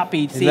probably be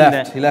happy seeing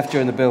that. He left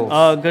during the build.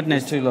 Oh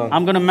goodness, too long.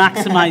 I'm going to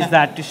maximize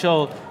that to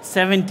show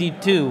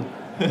 72.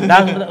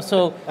 That's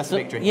a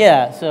victory.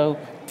 Yeah. So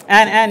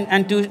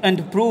and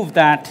to prove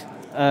that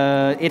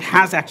it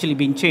has actually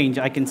been changed,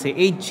 I can say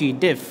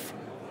hgdiff,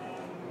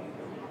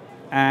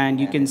 and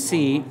you can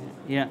see,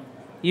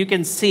 you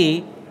can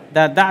see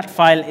that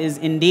file is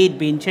indeed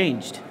being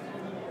changed.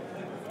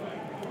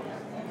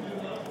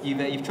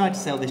 You've tried to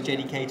sell this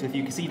JDK to a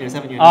few casinos,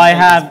 haven't you? I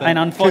have, and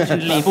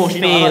unfortunately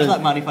failed.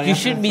 Like you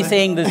shouldn't be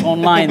saying this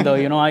online, though.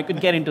 You know, I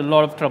could get into a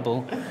lot of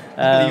trouble.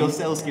 Your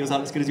sales skills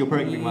aren't as good as your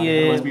programming, man.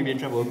 Otherwise we'd be in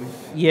trouble.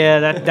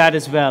 Yeah, that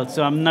as well.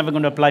 So I'm never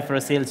going to apply for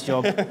a sales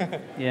job.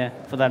 Yeah,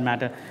 for that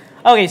matter.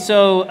 Okay,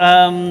 so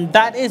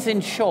that is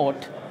in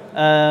short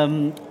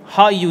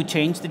how you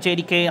change the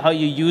JDK, how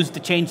you use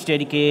the change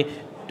JDK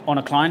on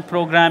a client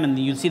program, and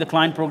you'll see the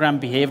client program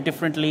behave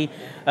differently.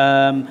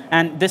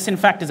 And this, in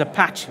fact, is a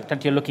patch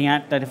that you're looking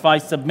at that if I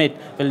submit,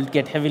 will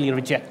get heavily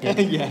rejected.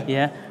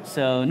 Yeah.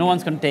 So no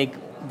one's going to take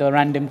the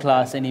random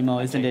class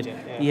anymore, isn't it?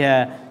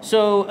 Yeah.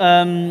 So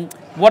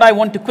what I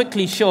want to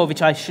quickly show,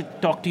 which I should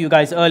talk to you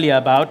guys earlier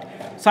about,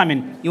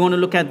 Simon, you want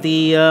to look at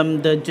the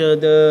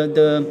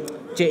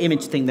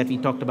JImage thing that we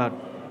talked about.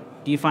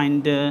 Do you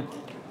find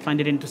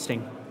it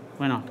interesting?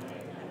 Why not?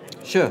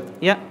 Sure.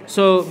 Yeah.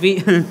 So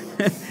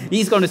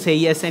he's going to say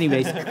yes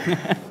anyways.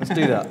 Let's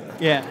do that.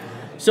 Yeah.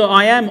 So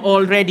I am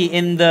already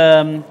in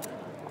the.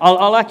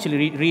 I'll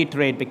actually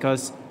reiterate,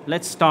 because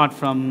let's start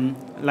from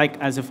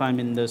as if I'm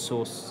in the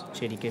source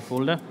JDK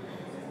folder.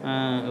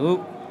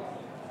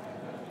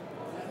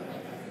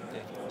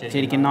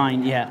 JDK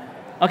 9. Yeah.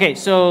 Okay.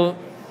 So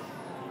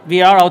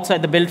we are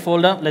outside the build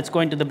folder. Let's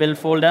go into the build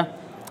folder.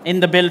 In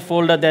the build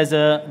folder, there's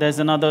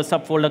another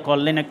subfolder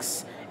called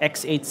Linux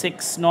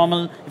x86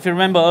 normal. If you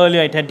remember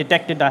earlier, it had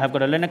detected I have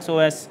got a Linux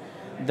OS,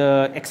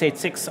 the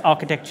x86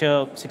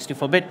 architecture,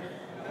 64-bit.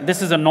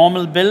 This is a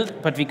normal build,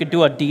 but we could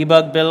do a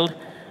debug build.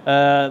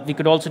 We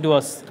could also do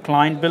a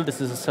client build.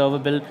 This is a server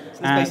build.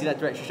 So basically that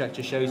directory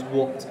structure shows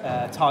what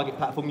target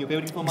platform you're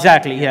building for.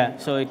 Exactly, yeah.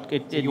 So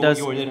it does.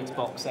 Your Linux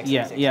box.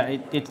 x86. Yeah.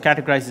 It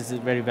categorizes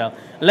it very well.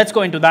 Let's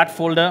go into that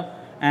folder.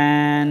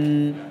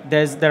 And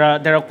there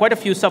are quite a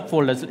few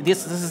subfolders.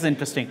 This is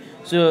interesting.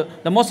 So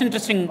the most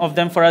interesting of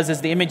them for us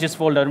is the images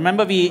folder.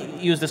 Remember, we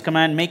use this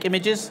command make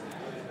images.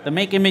 The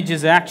make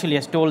images actually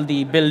has told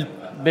the build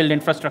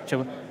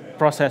infrastructure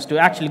process to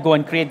actually go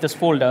and create this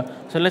folder.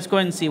 So let's go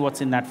and see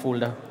what's in that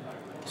folder.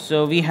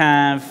 So we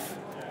have.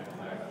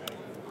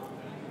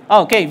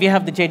 Okay, we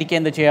have the JDK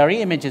and the JRE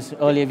images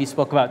earlier we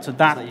spoke about. So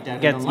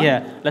that gets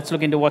Let's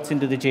look into what's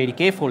into the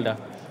JDK folder.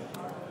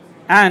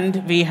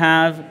 And we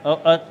have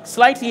a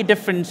slightly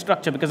different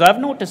structure, because I've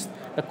noticed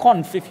the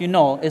conf, if you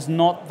know, is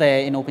not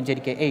there in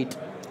OpenJDK 8.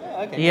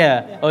 Oh, okay.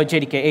 Yeah, or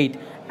JDK 8.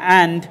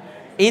 And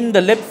in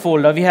the lib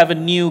folder, we have a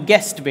new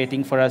guest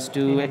waiting for us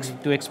to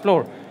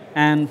explore.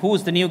 And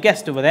who's the new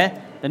guest over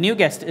there? The new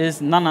guest is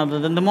none other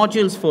than the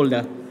modules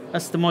folder.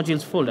 That's the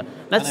modules folder.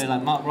 Let's,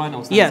 like Mark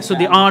Reynolds. Yeah, so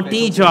the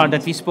RT jar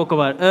that we spoke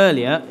about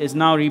earlier is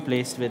now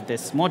replaced with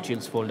this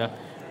modules folder.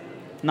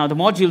 Now the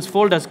modules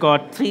folder's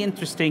got 3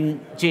 interesting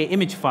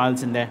JImage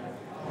files in there.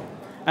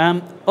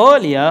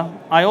 Earlier,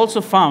 I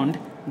also found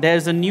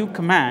there's a new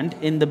command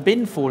in the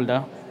bin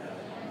folder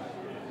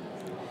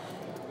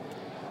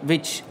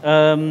which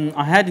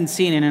I hadn't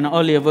seen in an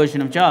earlier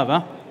version of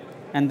Java,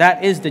 and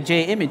that is the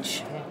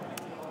JImage.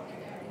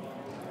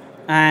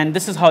 And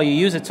this is how you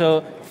use it.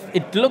 So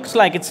it looks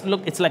like it's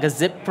like a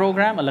zip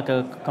program, or like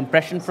a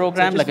compression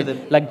program, so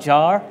like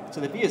jar.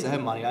 So the viewers at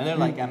home, Marty, I know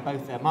like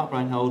both Mark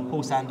Reinhold,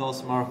 Paul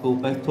Sandos from Oracle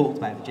both talked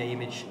about the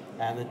JImage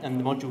and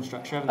the module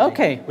structure, haven't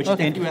they? Which is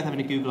definitely worth having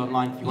a Google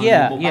online if you want to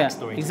know more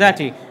backstory.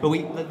 Exactly. But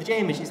the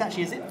JImage is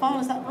actually a zip file,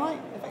 is that right?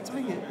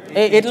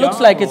 It looks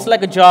like it's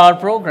like a jar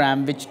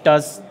program which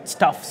does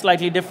stuff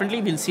slightly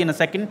differently. We'll see in a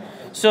second.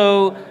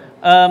 So,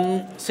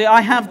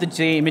 I have the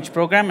JImage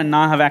program and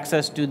now I have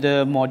access to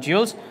the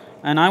modules,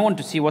 and I want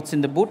to see what's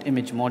in the boot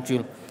image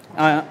module.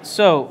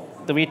 So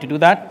the way to do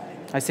that,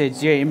 I say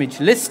JImage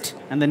list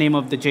and the name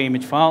of the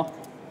JImage file.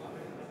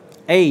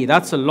 Hey,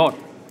 that's a lot.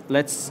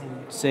 Let's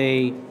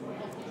say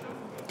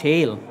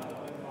tail.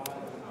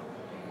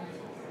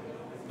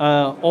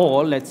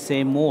 Or let's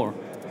say more.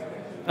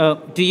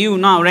 Do you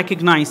now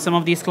recognize some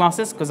of these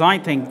classes? Because I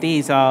think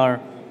these are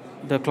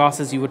the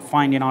classes you would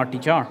find in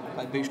RTJAR.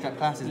 Like bootstrap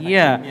classes?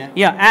 Yeah.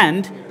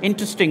 And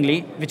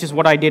interestingly, which is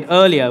what I did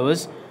earlier,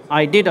 was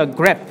I did a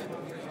grep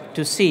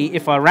to see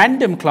if a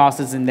random class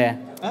is in there.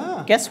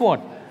 Guess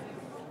what?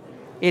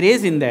 It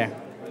is in there.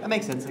 That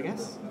makes sense, I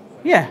guess.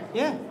 Yeah.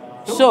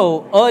 Cool.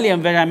 So earlier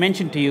when I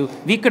mentioned to you,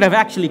 we could have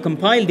actually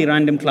compiled the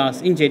random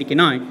class in JDK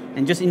 9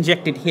 and just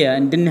inject it here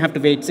and didn't have to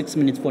wait 6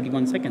 minutes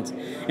 41 seconds.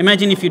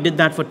 Imagine if you did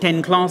that for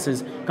 10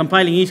 classes.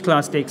 Compiling each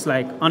class takes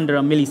like under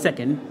a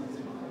millisecond,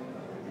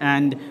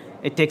 and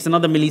it takes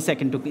another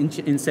millisecond to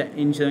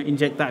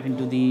inject that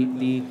into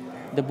the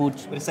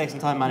boot. But it saves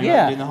some time, man.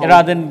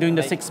 Rather than doing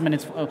the 6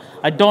 minutes.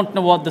 I don't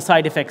know what the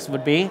side effects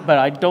would be, but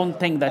I don't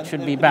think that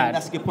should be bad.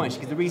 That's a good point,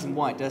 because the reason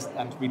why it does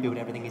rebuild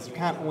everything is you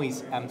can't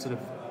always sort of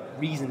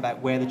reason about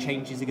where the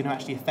changes are going to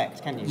actually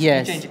affect, can you? So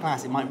yes. If you change a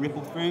class, it might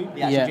ripple through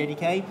the actual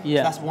JDK. Yeah.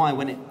 So that's why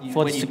when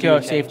the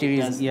secure safety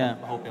reasons, the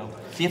whole build.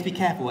 So you have to be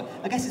careful.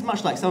 I guess it's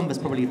much like some of us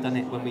probably have done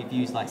it when we've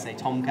used, like, say,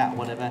 Tomcat or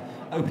whatever,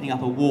 opening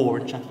up a war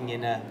and chucking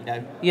in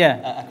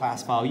a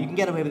class file. You can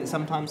get away with it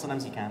sometimes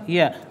you can't.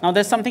 Yeah. Now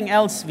there's something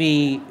else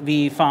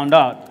we found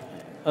out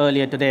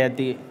earlier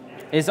today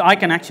is I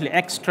can actually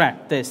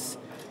extract this.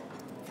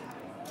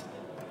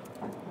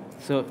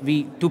 So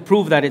to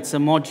prove that it's a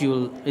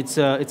module, it's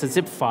a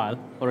zip file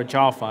or a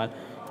jar file,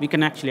 we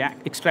can actually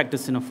extract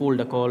this in a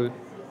folder called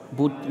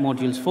boot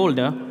modules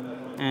folder,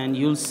 and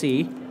you'll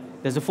see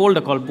there's a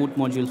folder called boot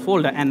modules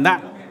folder, and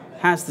that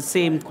has the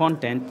same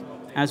content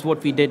as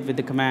what we did with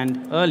the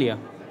command earlier.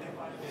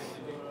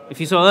 If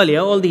you saw earlier,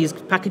 all these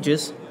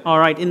packages are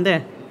right in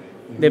there.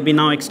 They've been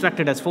now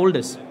extracted as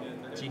folders.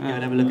 So you can go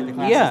and have a look at the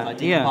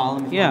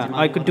classes.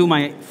 I could do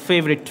my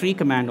favorite tree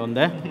command on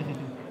there,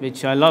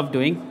 which I love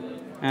doing.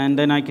 And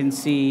then I can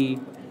see,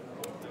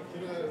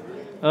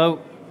 oh,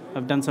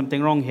 I've done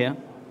something wrong here.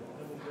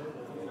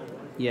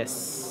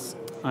 Yes,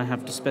 I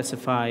have to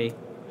specify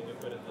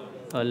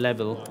a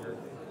level.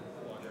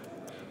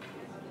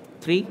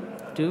 3,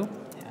 2.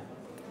 Yeah.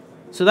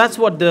 So that's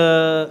what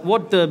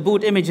the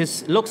boot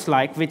images looks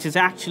like, which is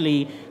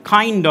actually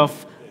kind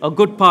of a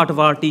good part of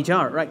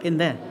RTJAR right in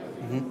there.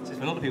 So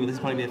for a lot of people, this is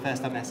probably the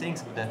first time they're seeing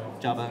some of the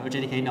Java or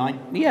JDK 9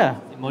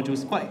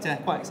 modules. Quite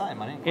exciting,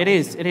 man. It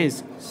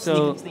is.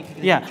 So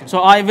so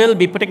I will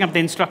be putting up the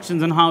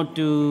instructions on how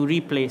to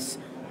replace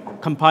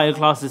compile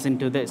classes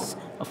into this.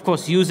 Of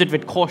course, use it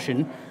with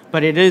caution,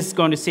 but it is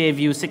going to save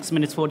you 6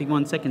 minutes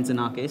 41 seconds in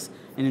our case,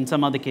 and in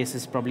some other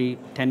cases probably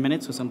 10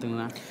 minutes or something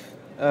like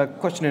that.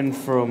 Question in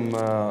from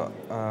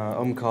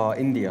Omkar,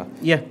 India.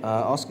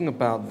 Asking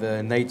about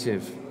the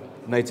native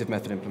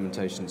method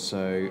implementation.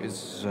 So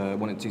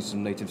wanted to see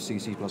some native C++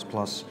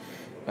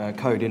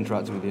 code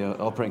interacting with the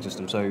operating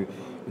system. So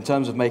in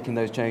terms of making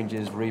those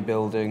changes,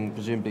 rebuilding,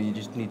 presumably you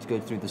just need to go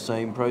through the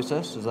same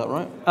process, is that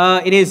right?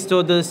 It is.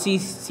 So the C++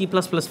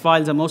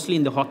 files are mostly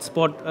in the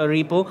hotspot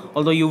repo,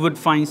 although you would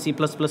find C++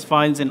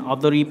 files in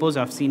other repos.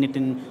 I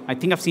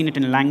think I've seen it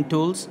in Lang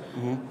tools,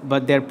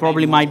 but there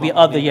probably might be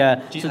other,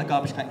 So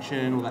garbage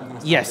collection, all that kind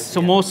of stuff. Yes,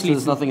 so mostly... So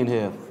there's nothing in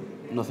here?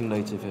 Nothing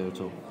native here at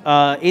all?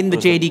 In the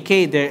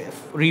JDK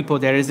repo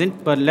there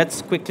isn't, but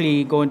let's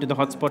quickly go into the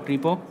hotspot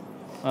repo.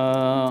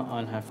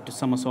 I'll have to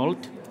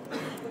somersault.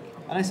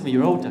 I know some of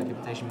your old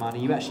documentation, Marty,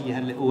 you actually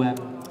had a little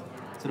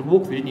sort of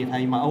walkthrough, didn't you, of how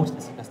you might alter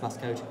the C++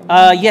 code?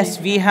 Yes,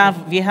 we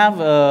have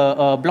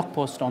a blog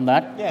post on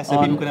that. Yeah, so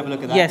people can have a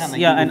look at that. Yes,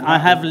 and I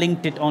have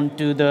linked it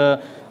onto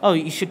the... Oh,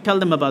 you should tell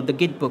them about the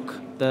Git book,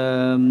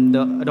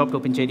 the Adopt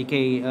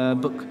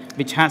OpenJDK book,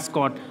 which has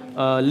got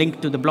a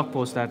link to the blog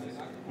post that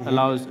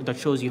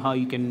shows you how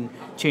you can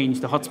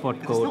change the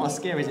hotspot code. It's not as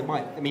scary as it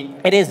might. I mean,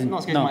 it isn't. Not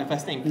as scary as it might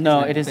first think.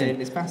 No, it isn't.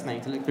 It's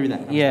fascinating to look through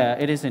that. Yeah,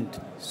 it isn't.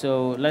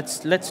 So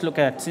let's look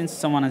at, since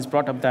someone has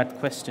brought up that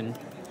question,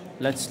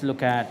 let's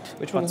look at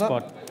which one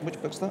hotspot. Is that?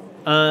 Which book's that?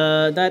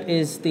 That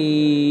is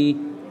the...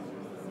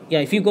 Yeah,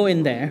 if you go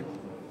in there,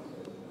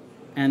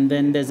 and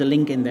then there's a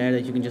link in there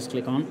that you can just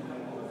click on.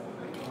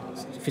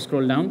 If you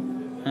scroll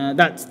down,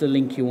 that's the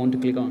link you want to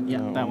click on.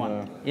 Yeah, that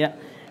one. Yeah,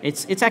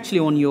 it's actually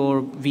on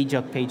your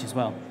vJUG page as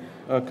well.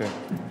 Okay.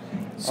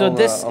 So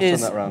this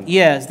is,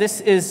 yes, this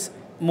is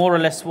more or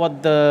less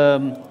what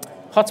the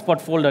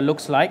hotspot folder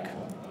looks like.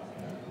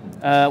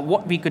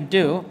 What we could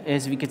do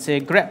is we could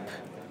say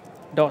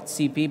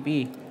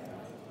grep.cpp.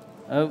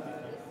 Oh,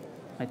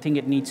 I think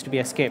it needs to be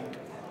escaped.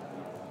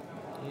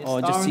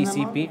 Or just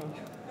ccp.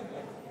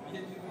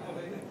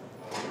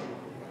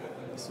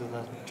 So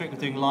the trick of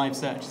doing live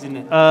search, isn't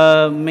it?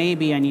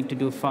 Maybe I need to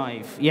do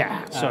 5.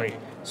 Yeah, sorry. Okay.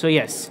 So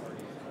yes,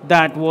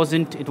 that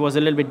wasn't, it was a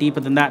little bit deeper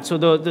than that. So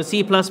the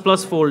C++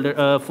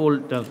 folder,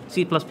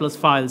 C++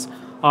 files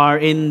are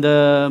in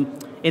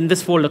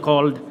this folder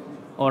called,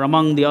 or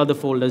among the other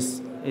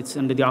folders, it's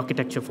under the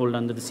architecture folder,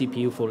 under the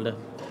CPU folder,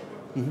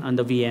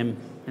 under VM,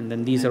 and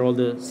then these are all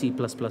the C++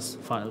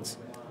 files.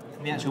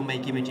 And the actual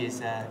make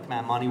images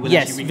command, Mani, will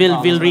yes,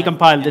 we'll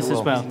recompile this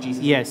as well.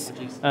 Yes,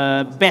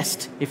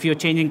 best if you're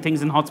changing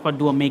things in hotspot,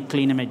 do a make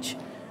clean image.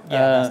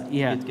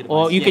 Good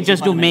or you could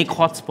just do make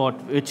hotspot,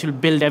 which will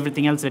build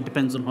everything else that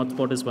depends on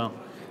hotspot as well.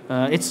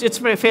 It's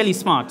fairly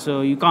smart,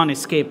 so you can't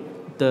escape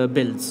the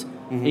builds.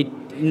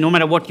 No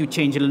matter what you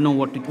change, it'll know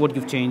what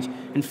you've changed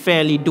and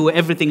fairly do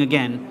everything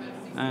again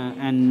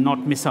and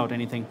not miss out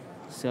anything.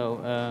 So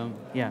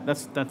yeah,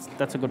 that's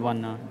a good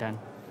one, Dan.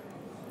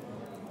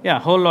 Yeah, a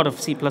whole lot of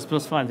C++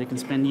 files. They can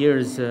spend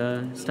years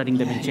studying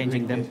them and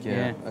changing them.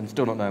 Yeah, and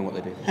still not knowing what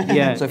they do.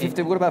 Yeah. So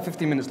what about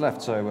 15 minutes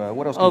left? So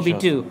what else can you show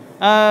us? It's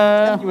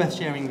definitely worth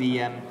sharing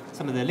the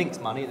some of the links,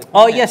 Mani.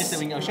 Oh, yes. Just so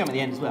we can show them at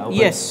the end as well.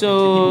 Yes, so... If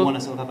people want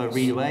to sort of have a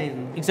read away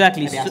and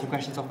exactly. maybe ask some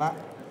questions off that.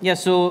 Yeah,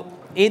 so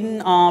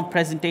in our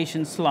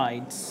presentation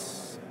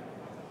slides,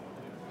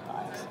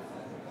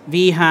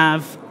 we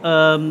have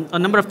a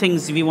number of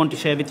things we want to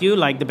share with you,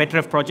 like the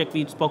BetterF project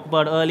we spoke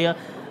about earlier,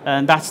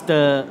 and that's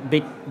the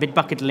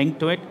Bitbucket link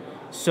to it.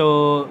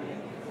 So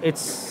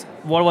it's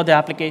what were the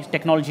application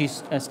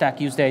technologies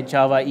stack used there?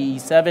 Java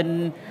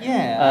EE7.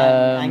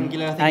 Yeah,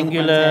 Angular. I think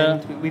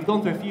Angular. We've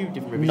gone through a few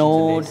different revisions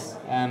Node. of this,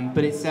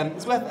 but it's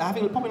worth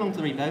popping along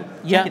to the repo.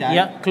 Yeah, check it out.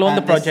 yeah. Clone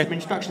the project. There's some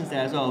instructions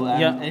there as well.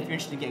 Yeah. And if you're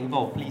interested in getting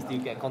involved, please do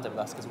get in contact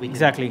with us because we can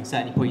certainly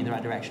point you in the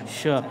right direction.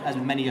 Sure. As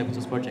with many open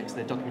source projects,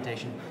 the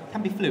documentation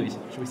can be fluid,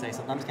 should we say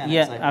sometimes?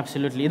 Yeah, so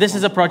absolutely. This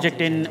is a project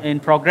in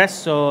progress,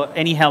 so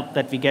any help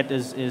that we get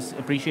is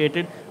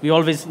appreciated. We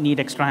always need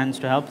extra hands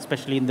to help,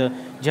 especially in the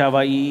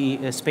Java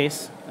EE space.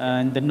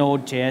 And the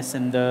Node.js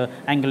and the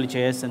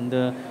AngularJS and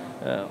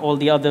all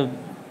the other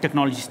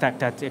technology stack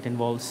that it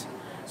involves.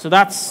 So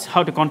that's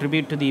how to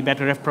contribute to the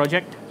BetterF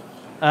project.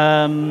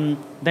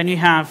 Then you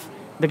have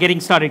the Getting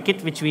Started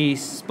Kit, which we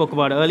spoke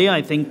about earlier.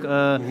 I think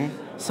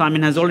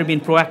Simon has already been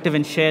proactive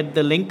and shared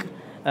the link.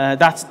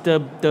 That's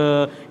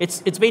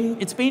it's been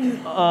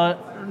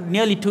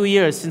nearly 2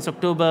 years since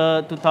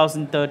October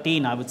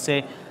 2013, I would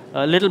say.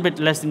 A little bit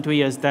less than 2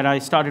 years that I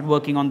started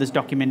working on this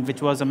document,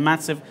 which was a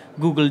massive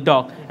Google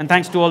Doc. And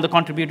thanks to all the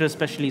contributors,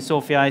 especially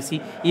Sophia, I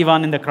see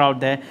Ivan in the crowd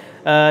there.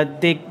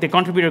 They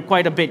contributed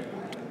quite a bit,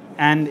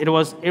 and it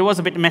was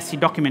a bit messy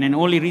document. And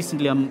only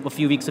recently, a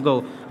few weeks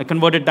ago, I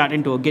converted that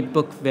into a Git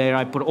book where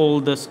I put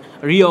all this,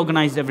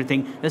 reorganized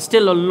everything. There's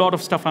still a lot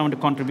of stuff I want to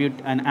contribute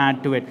and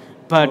add to it.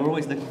 But we're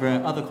always looking for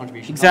other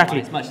contributions. Exactly.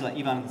 It's much like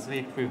Ivan and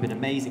Sophia crew have been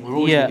amazing. We're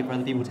always looking for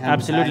other people to help.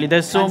 Absolutely.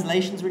 There's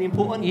translation's really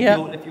important. Yeah.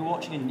 If you're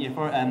watching and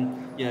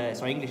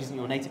English isn't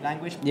your native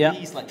language,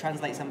 please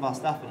translate some of our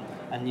stuff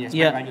and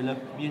spread around your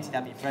local community.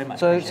 That'd be very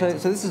much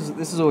appreciated. So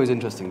this is always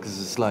interesting because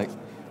it's like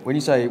when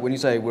you say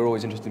we're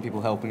always interested in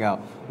people helping out,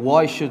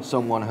 why should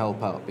someone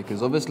help out?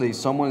 Because obviously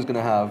someone's going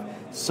to have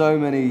so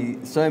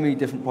many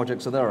different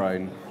projects of their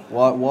own.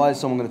 Why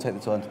is someone going to take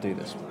the time to do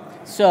this?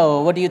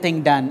 So what do you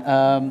think, Dan?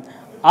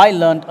 I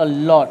learned a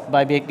lot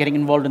by getting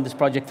involved in this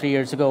project 3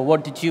 years ago.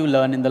 What did you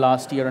learn in the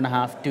last year and a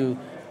half too?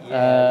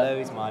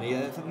 Loads, Marty.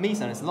 For me,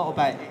 son, it's a lot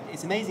about.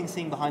 It's amazing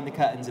seeing behind the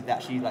curtains of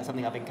actually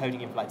something I've been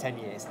coding in for 10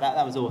 years.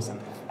 That was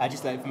awesome.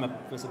 Just from a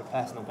sort of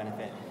personal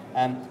benefit.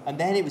 And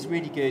then it was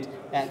really good.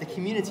 The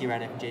community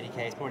around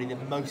OpenJDK is probably the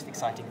most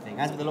exciting thing,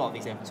 as with a lot of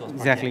these open source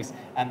projects.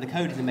 The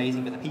code is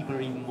amazing, but the people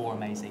are even more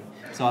amazing.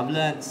 So I've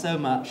learned so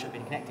much. I've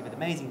been connected with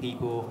amazing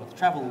people. I've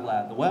traveled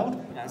the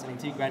world. It's nothing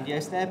too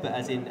grandiose there, but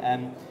as in,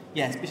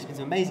 it's been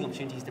some amazing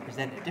opportunities to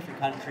present at different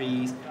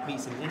countries,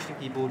 meet some interesting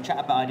people, chat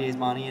about ideas,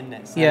 Mani, and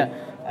there's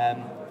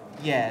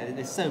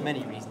so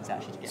many reasons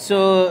actually to get.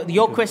 So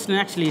your question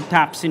actually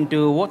taps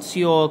into what's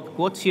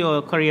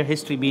your career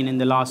history been in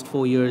the last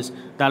 4 years?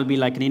 That'll be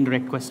like an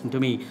indirect question to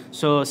me.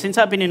 So since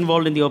I've been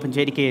involved in the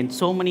OpenJDK, and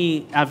so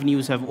many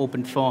avenues have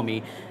opened for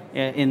me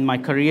in my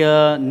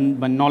career,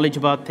 my knowledge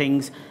about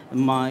things,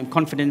 my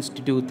confidence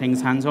to do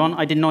things hands-on.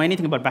 I didn't know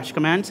anything about bash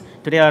commands.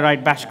 Today I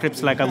write bash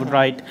scripts like I would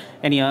write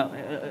any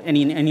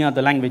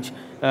other language.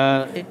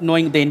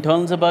 Knowing the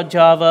internals about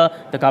Java,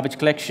 the garbage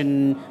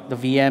collection, the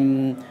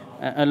VM,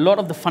 a lot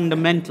of the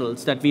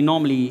fundamentals that we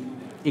normally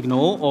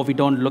ignore or we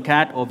don't look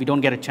at or we don't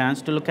get a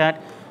chance to look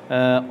at.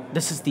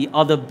 This is the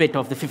other bit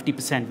of the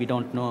 50% we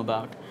don't know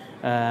about.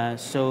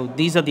 So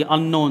these are the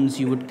unknowns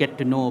you would get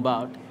to know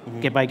about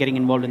by getting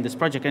involved in this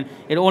project. And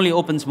it only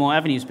opens more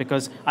avenues,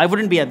 because I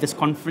wouldn't be at this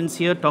conference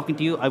here talking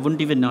to you. I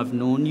wouldn't even have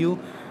known you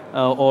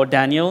or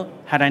Daniel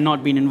had I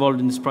not been involved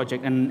in this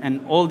project.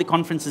 And all the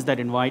conferences that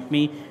invite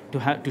me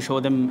to show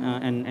them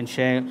and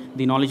share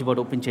the knowledge about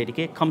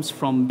OpenJDK comes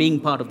from being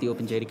part of the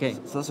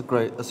OpenJDK. So that's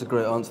a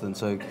great answer then.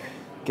 So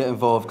get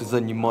involved, because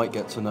then you might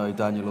get to know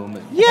Daniel or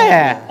me.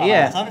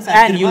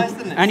 And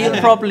you'll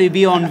probably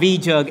be on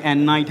vJUG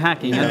and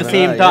NightHacking at the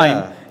same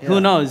time. Who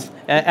knows?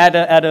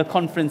 At a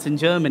conference in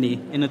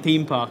Germany in a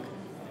theme park,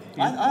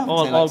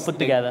 all put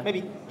together.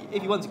 Maybe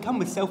if you want to come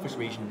with selfish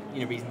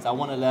reasons, I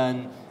want to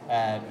learn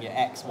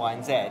X, Y,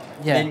 and Z.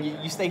 Then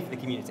you stay for the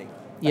community.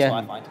 That's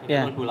what I find. A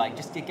lot of people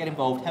just get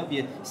involved, help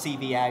your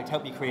CV out,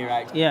 help your career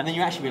out, and then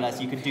you actually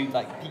realise you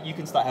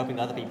can start helping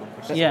other people.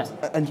 Which is awesome.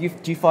 And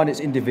do you find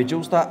it's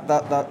individuals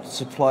that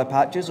supply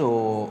patches,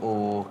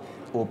 or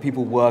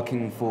people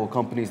working for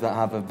companies that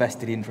have a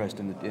vested interest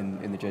in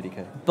the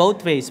JDK?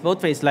 Both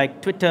ways.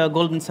 Like Twitter,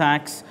 Goldman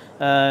Sachs.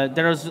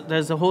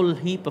 There's a whole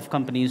heap of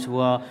companies who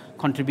are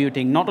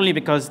contributing, not only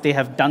because they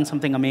have done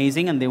something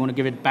amazing and they want to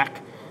give it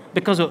back.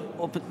 Because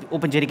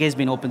OpenJDK has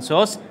been open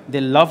source, they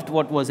loved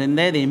what was in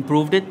there, they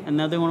improved it, and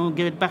now they want to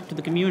give it back to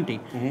the community.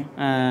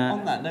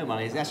 On that note,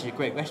 Mani, it's actually a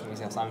great question for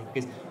yourself, Simon,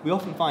 because we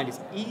often find it's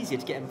easier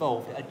to get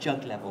involved at a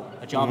JUG level,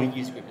 a Java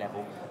user group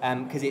level,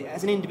 because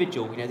as an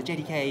individual, the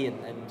JDK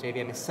and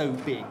JVM is so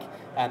big.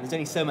 There's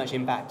only so much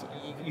impact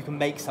you can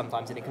make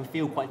sometimes, and it can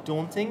feel quite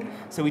daunting.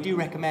 So we do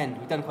recommend,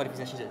 we've done quite a few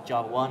sessions at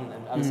Java 1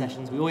 and other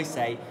sessions, we always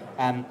say,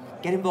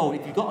 get involved.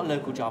 If you've got a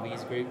local Java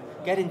user group,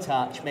 get in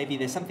touch. Maybe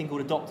there's something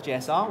called Adopt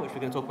OpenJDK, which we're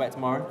going to talk about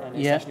tomorrow in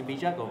a session in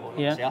vJUG, or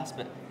not just us,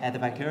 but Heather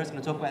Vancouver is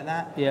going to talk about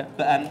that.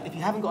 But if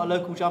you haven't got a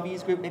local Java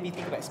user group, maybe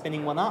think about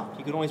spinning one up.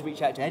 You can always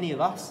reach out to any of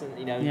us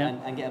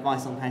and get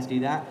advice on how to do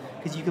that,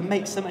 because you can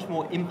make so much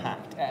more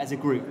impact as a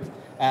group.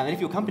 And if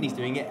your company's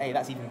doing it, hey,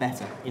 that's even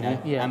better,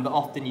 But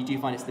often you do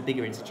find it's the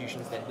bigger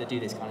institutions that do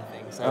this kind of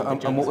thing. So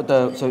and what would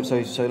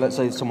so let's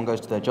say someone goes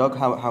to their JUG,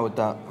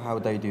 how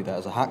would they do that?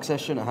 As a hack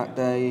session, a hack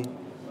day?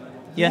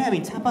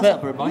 Tap us up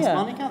for advice,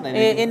 can't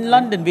they? In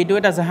London, we do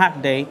it as a hack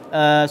day.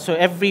 So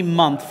every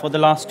month for the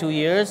last 2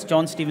 years,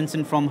 John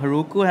Stevenson from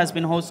Heroku has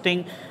been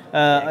hosting.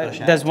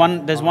 There's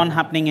one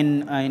happening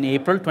in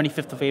April,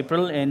 25th of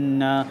April, in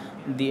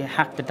the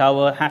Hack the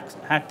Tower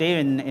hack day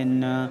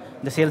in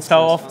the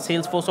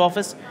Salesforce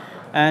office.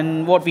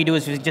 And what we do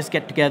is we just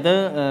get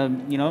together,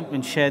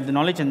 and share the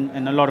knowledge,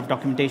 and a lot of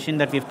documentation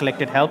that we've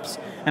collected helps,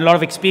 and a lot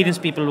of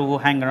experienced people who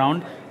hang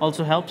around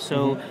also helps.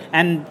 So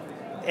and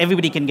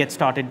everybody can get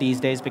started these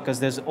days, because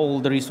there's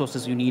all the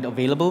resources you need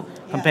available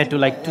compared to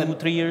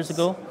 2-3 years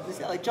ago.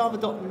 Like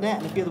Java.net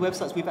and a few other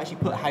websites, we've actually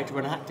put how to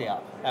run a hack day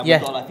up. We've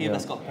got a few of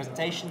us got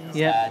presentations,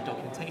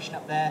 documentation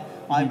up there.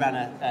 I ran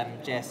a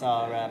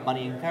JSR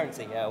money and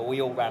currency.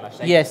 We all ran a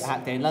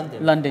hack day in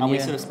London. And we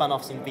sort of spun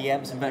off some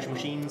VMs, some virtual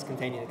machines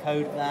containing the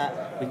code for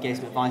that. We gave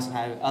some advice on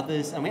how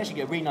others, and we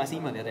actually got a really nice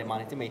email the other day,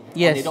 Mani, didn't we?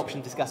 Yes. On the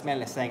Adoption Discuss mail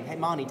list saying, hey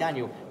Mani,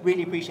 Daniel,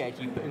 really appreciate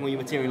you putting all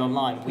your material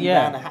online. We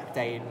ran a hack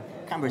day in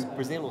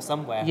Brazil or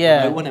somewhere.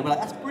 We're like,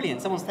 that's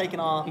brilliant. Someone's taken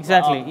our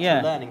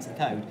learnings and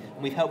code,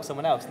 and we've helped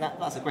someone else, and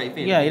that's a great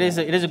feeling. Yeah, it is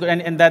a good,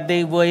 and that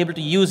they were able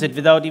to use it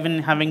without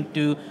even having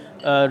to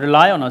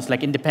rely on us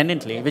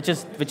independently, which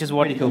is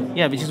what really cool.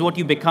 Which is what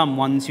you become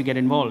once you get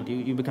involved.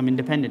 You become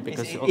independent,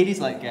 because it is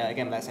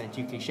again, without sounding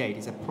too cliched,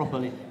 it's a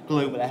properly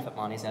global effort,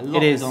 man. A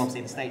lot goes on obviously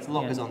in the States, a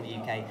lot goes on in the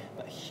UK,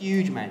 but a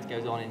huge amount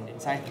goes on in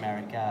South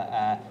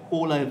America,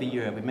 all over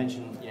Europe. We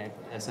mentioned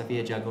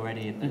Sophia Jug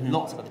already, and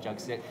lots of other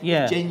jugs. So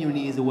it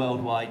genuinely is a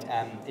worldwide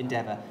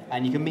endeavour,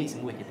 and you can meet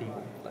some wicked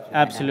people.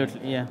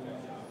 Absolutely,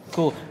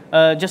 cool.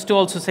 Just to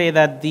also say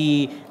that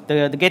the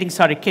Getting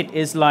Started kit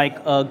is like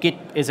a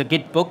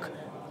Git book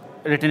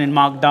written in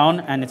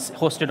Markdown, and it's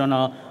hosted on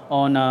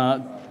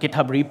a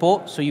GitHub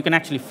repo. So you can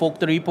actually fork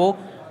the repo,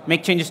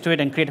 make changes to it,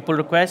 and create a pull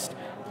request.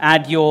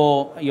 Add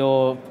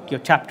your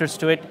chapters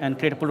to it and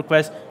create a pull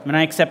request. When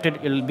I accept it,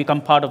 it'll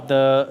become part of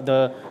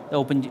the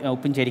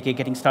OpenJDK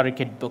Getting Started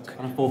kit book.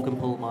 Kind of fork and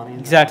pull, Mani.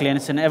 Exactly, and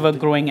it's an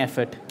ever-growing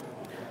effort.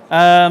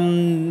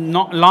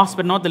 Last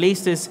but not the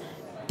least is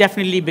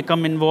definitely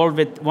become involved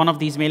with one of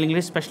these mailing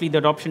lists, especially the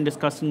Adoption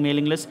Discussing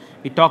mailing list.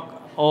 We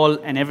talk all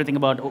and everything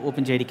about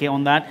OpenJDK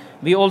on that.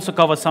 We also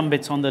cover some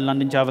bits on the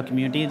London Java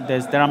community.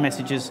 There are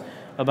messages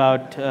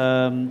about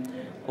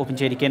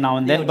OpenJDK now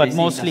and then, but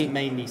mostly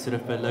mainly sort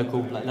of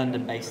local,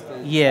 London-based.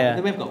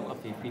 We've got a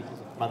few people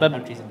from other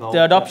countries involved.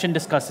 The Adoption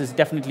Discuss is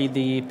definitely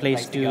the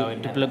place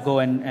to go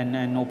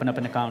and open up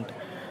an account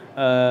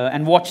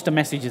and watch the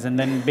messages and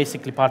then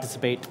basically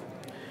participate.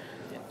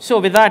 So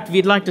with that,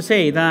 we'd like to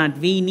say that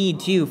we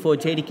need you for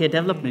JDK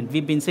development.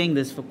 We've been saying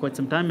this for quite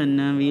some time,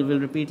 and we will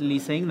repeatedly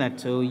saying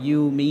that. So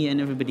you, me, and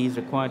everybody is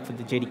required for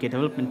the JDK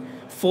development.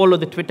 Follow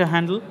the Twitter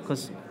handle,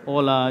 because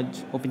all our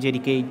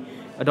OpenJDK,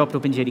 Adopt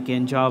OpenJDK,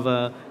 and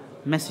Java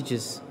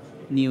messages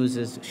news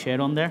is shared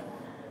on there.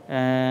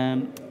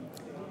 And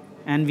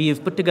we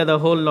have put together a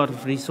whole lot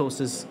of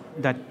resources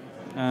that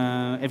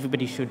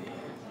everybody should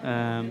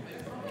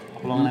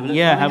pop along and have a look.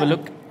 Yeah, have a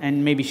look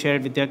and maybe share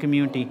it with their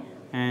community.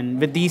 And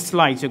with these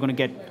slides, you're going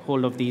to get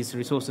hold of these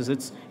resources.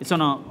 It's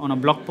on a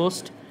blog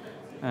post,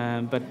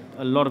 but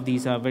a lot of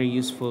these are very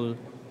useful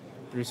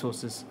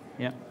resources.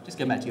 Yeah. Just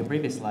going back to your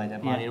previous slide,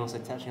 Marnie, and also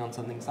touching on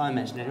something Simon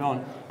mentioned earlier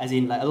on, as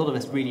in like a lot of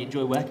us really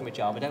enjoy working with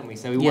Java, don't we?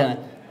 So we want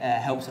to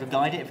help sort of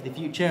guide it for the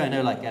future. I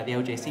know like the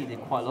LJC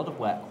did quite a lot of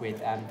work with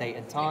date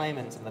and time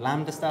and some of the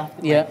Lambda stuff.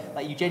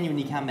 Like you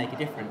genuinely can make a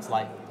difference.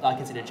 Like I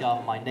consider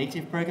Java my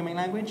native programming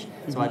language,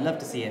 so I'd love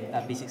to see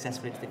it be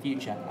successful into the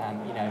future.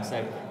 You know,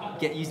 so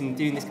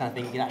doing this kind of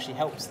thing can actually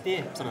help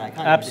steer some of that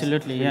kind of.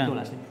 Absolutely, really cool,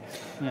 actually.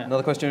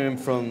 Another question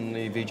from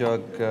the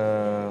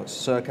vJUG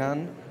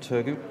Sarkar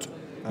Turgut.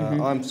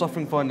 I'm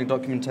suffering finding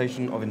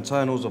documentation of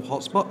internals of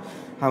hotspot,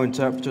 how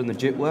interpreter and the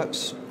JIT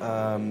works.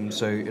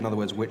 So in other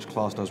words, which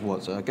class does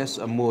what. So I guess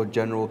a more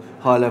general,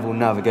 high-level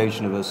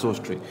navigation of a source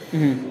tree. Do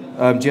you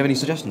have any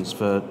suggestions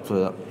for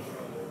that?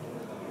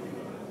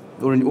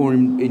 Or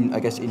in I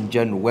guess in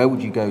general, where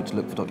would you go to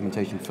look for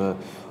documentation for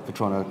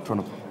trying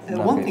to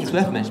one thing's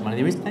worth mentioning,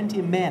 there is plenty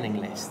of mailing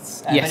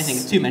lists. If anything,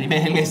 it's too many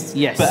mailing lists.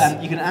 Yes.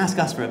 But you can ask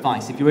us for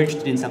advice. If you're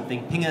interested in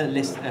something, ping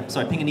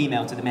an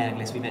email to the mailing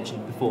list we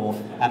mentioned before,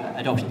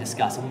 Adoption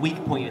Discuss, and we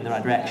can point you in the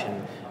right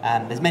direction.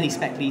 There's many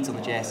spec leads on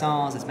the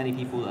JSRs, there's many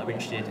people that are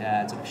interested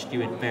sort of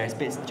steward various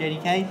bits of the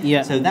JDK.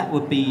 Yeah. So that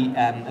would be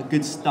a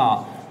good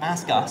start.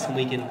 Ask us, and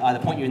we can either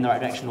point you in the right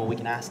direction or we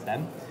can ask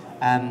them.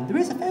 There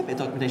is a fair bit of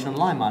documentation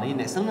online, Marty, isn't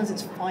it? Sometimes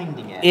it's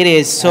finding it. It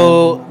is.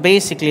 So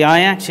basically,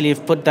 I actually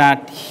have put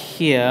that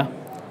here.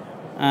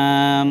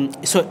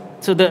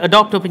 So the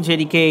Adopt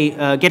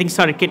OpenJDK Getting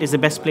Started Kit is the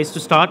best place to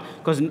start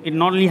because it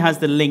not only has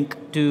the link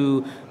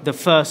to the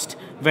first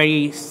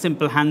very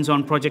simple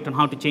hands-on project on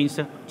how to change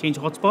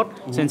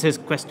hotspot, since his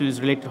question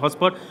is related to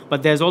hotspot,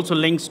 but there's also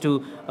links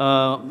to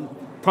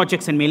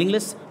projects and mailing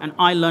lists, and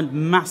I learned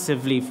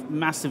massive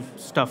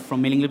stuff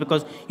from mailing lists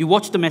because you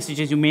watch the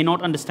messages, you may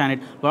not understand it,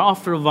 but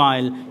after a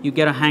while you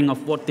get a hang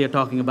of what they're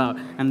talking about,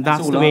 and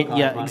that's the way.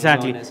 Yeah,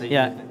 exactly.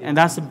 And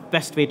that's the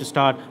best way to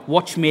start.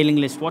 Watch mailing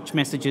lists, watch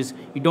messages.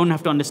 You don't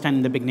have to understand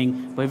in the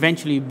beginning, but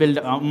eventually you build.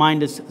 Our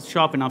mind is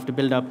sharp enough to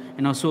build up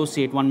and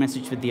associate one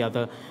message with the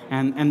other.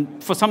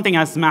 And for something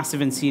as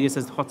massive and serious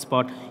as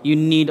hotspot, you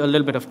need a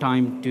little bit of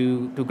time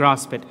to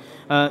grasp it.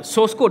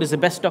 Source code is the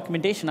best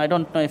documentation. I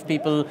don't know if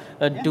people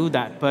do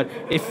that, but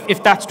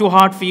if that's too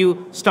hard for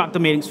you, start the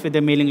mailings with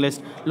the mailing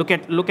list. Look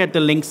at the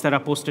links that are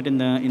posted in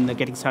the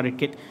Getting Started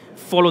Kit,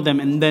 follow them,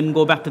 and then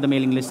go back to the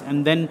mailing list,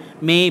 and then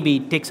maybe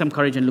take some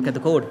courage and look at the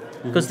code,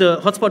 because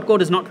the hotspot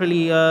code is not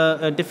really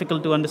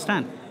difficult to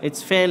understand.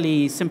 It's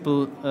fairly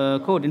simple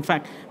code. In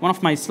fact, one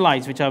of my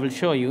slides, which I will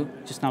show you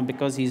just now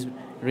because he's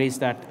raised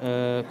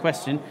that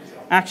question,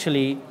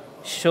 actually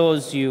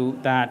shows you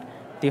that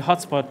the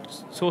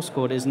hotspot source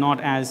code is not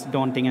as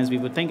daunting as we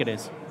would think it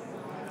is.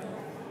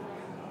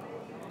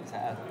 Is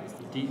that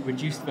the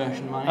reduced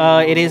version,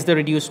 it is the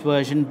reduced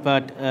version,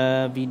 but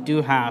we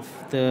do have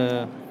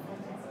the.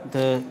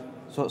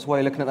 So that's why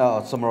you're looking at that.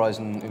 I'll summarise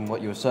in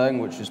what you were saying,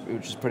 which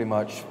is pretty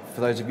much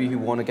for those of you who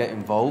want to get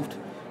involved.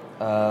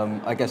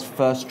 I guess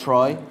first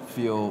try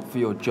for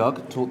your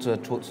JUG. Talk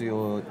to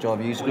your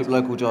Java user group,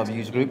 local Java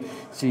user group.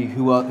 See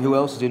who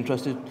else is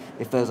interested.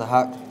 If there's a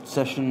hack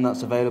session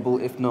that's available.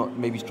 If not,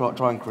 maybe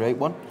try and create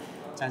one.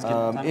 Sounds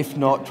good. If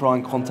not, try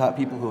and contact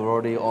people who are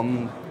already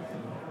on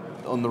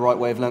the right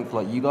wavelength,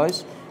 like you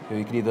guys,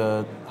 who can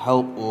either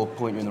help or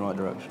point you in the right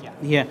direction.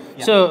 Yeah.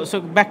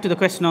 So back to the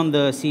question on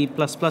the C++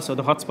 or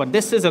the hotspot.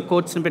 This is a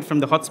code snippet from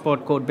the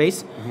hotspot code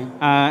base,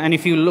 and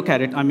if you look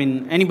at it, I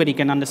mean, anybody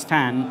can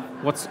understand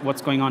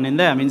what's going on in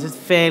there. I mean, it's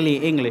fairly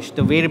English.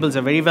 The variables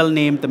are very well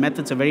named. The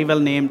methods are very well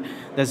named.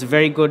 There's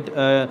very good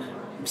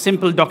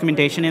simple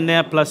documentation in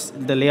there, plus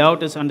the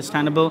layout is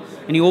understandable.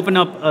 And you open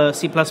up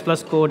C++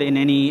 code in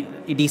any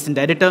decent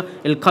editor,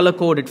 it'll color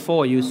code it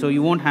for you, so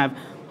you won't have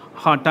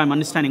hard time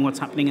understanding what's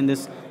happening in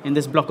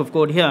this block of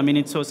code here. I mean,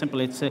 it's so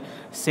simple. It's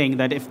saying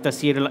that if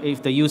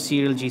the use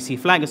serial GC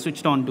flag is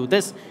switched on, do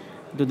this,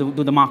 do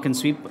the mark and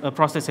sweep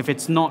process. If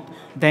it's not,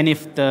 then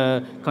if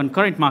the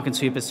concurrent mark and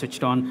sweep is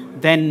switched on,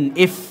 then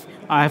if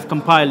I have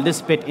compiled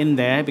this bit in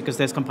there, because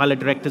there's compiler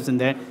directives in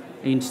there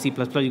in C++,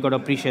 you've got to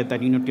appreciate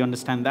that. You need to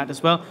understand that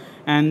as well.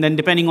 And then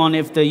depending on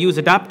if the use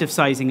adaptive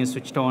sizing is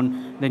switched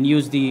on, then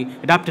use the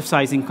adaptive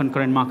sizing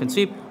concurrent mark and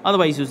sweep.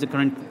 Otherwise, use the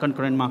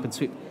concurrent mark and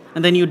sweep.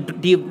 And then you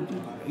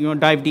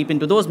dive deep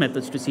into those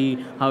methods to see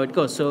how it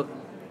goes. So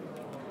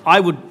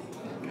I would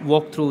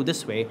walk through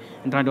this way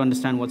and try to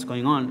understand what's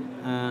going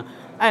on,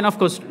 and of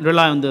course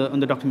rely on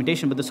the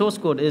documentation. But the source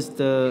code is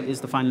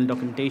the final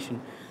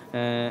documentation.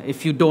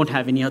 If you don't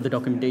have any other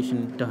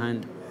documentation to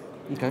hand.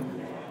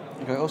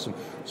 Okay, awesome.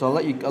 So I'll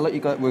let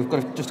you guys. We've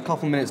got just a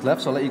couple of minutes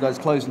left, so I'll let you guys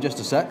close in just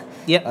a sec.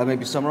 Yeah.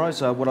 Maybe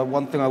summarise.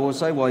 One thing I will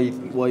say while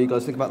you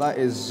guys think about that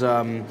is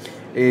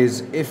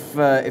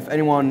if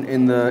anyone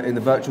in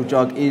the virtual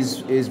JUG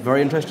is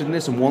very interested in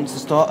this and wants to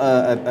start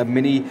a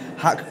mini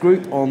hack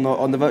group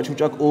on the virtual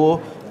JUG,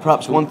 or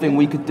perhaps one thing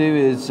we could do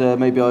is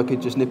maybe I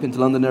could just nip into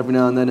London every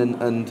now and then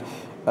and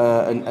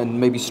and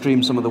maybe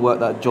stream some of the work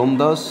that John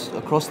does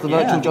across the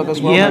virtual JUG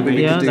as well.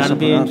 Maybe we could do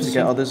something else to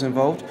get others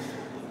involved.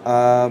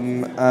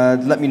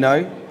 Let me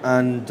know,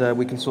 and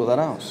we can sort that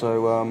out.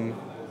 So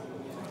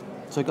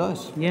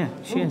guys. Yeah,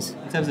 cheers.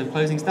 In terms of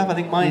closing stuff, I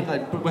think mine,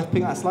 worth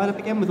picking that slide up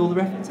again with all the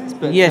references.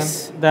 But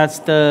yes, that's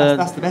the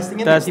best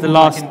thing. That's the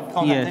last.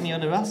 Contact any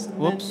of us.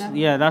 Whoops.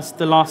 Yeah, that's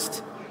the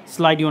last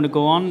slide you want to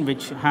go on,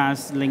 which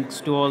has links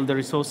to all the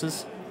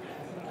resources.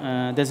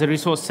 There's a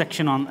resource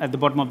section at the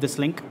bottom of this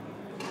link,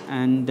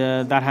 and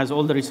that has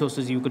all the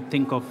resources you could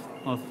think of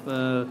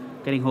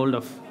getting hold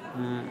of.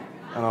 And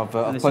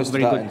I've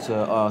posted that into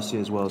IRC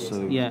as well, so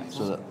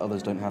that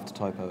others don't have to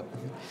typo it.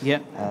 Yeah.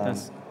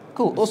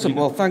 Cool, awesome.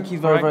 Well, thank you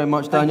very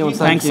much, Daniel. And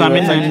thanks,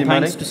 Simon, and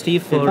thanks to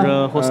Steve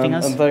for hosting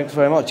us. And thanks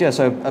very much. Yeah,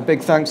 so a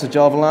big thanks to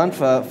JavaLand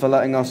for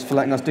letting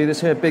us do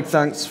this here. Big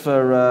thanks to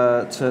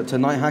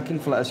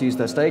NightHacking for letting us use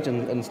their stage,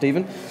 and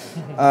Stephen.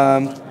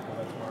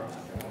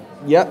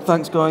 Yeah,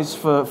 thanks guys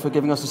for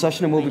giving us a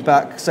session, and we'll be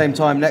back same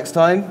time next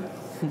time.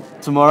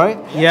 Tomorrow,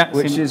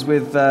 which is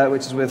with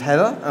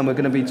Heather, and we're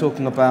going to be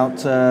talking about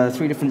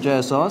 3 different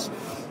JSRs,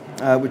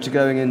 which are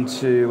going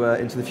into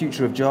the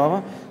future of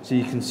Java, so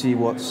you can see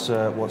what's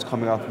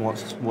coming up and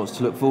what's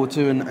to look forward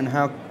to, and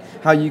how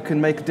you can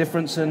make a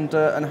difference and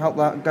help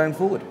that going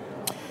forward.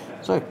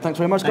 So thanks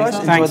very much, guys.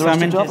 Thanks, Enjoy the rest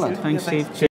Simon. of JavaLand. Thanks, Steve.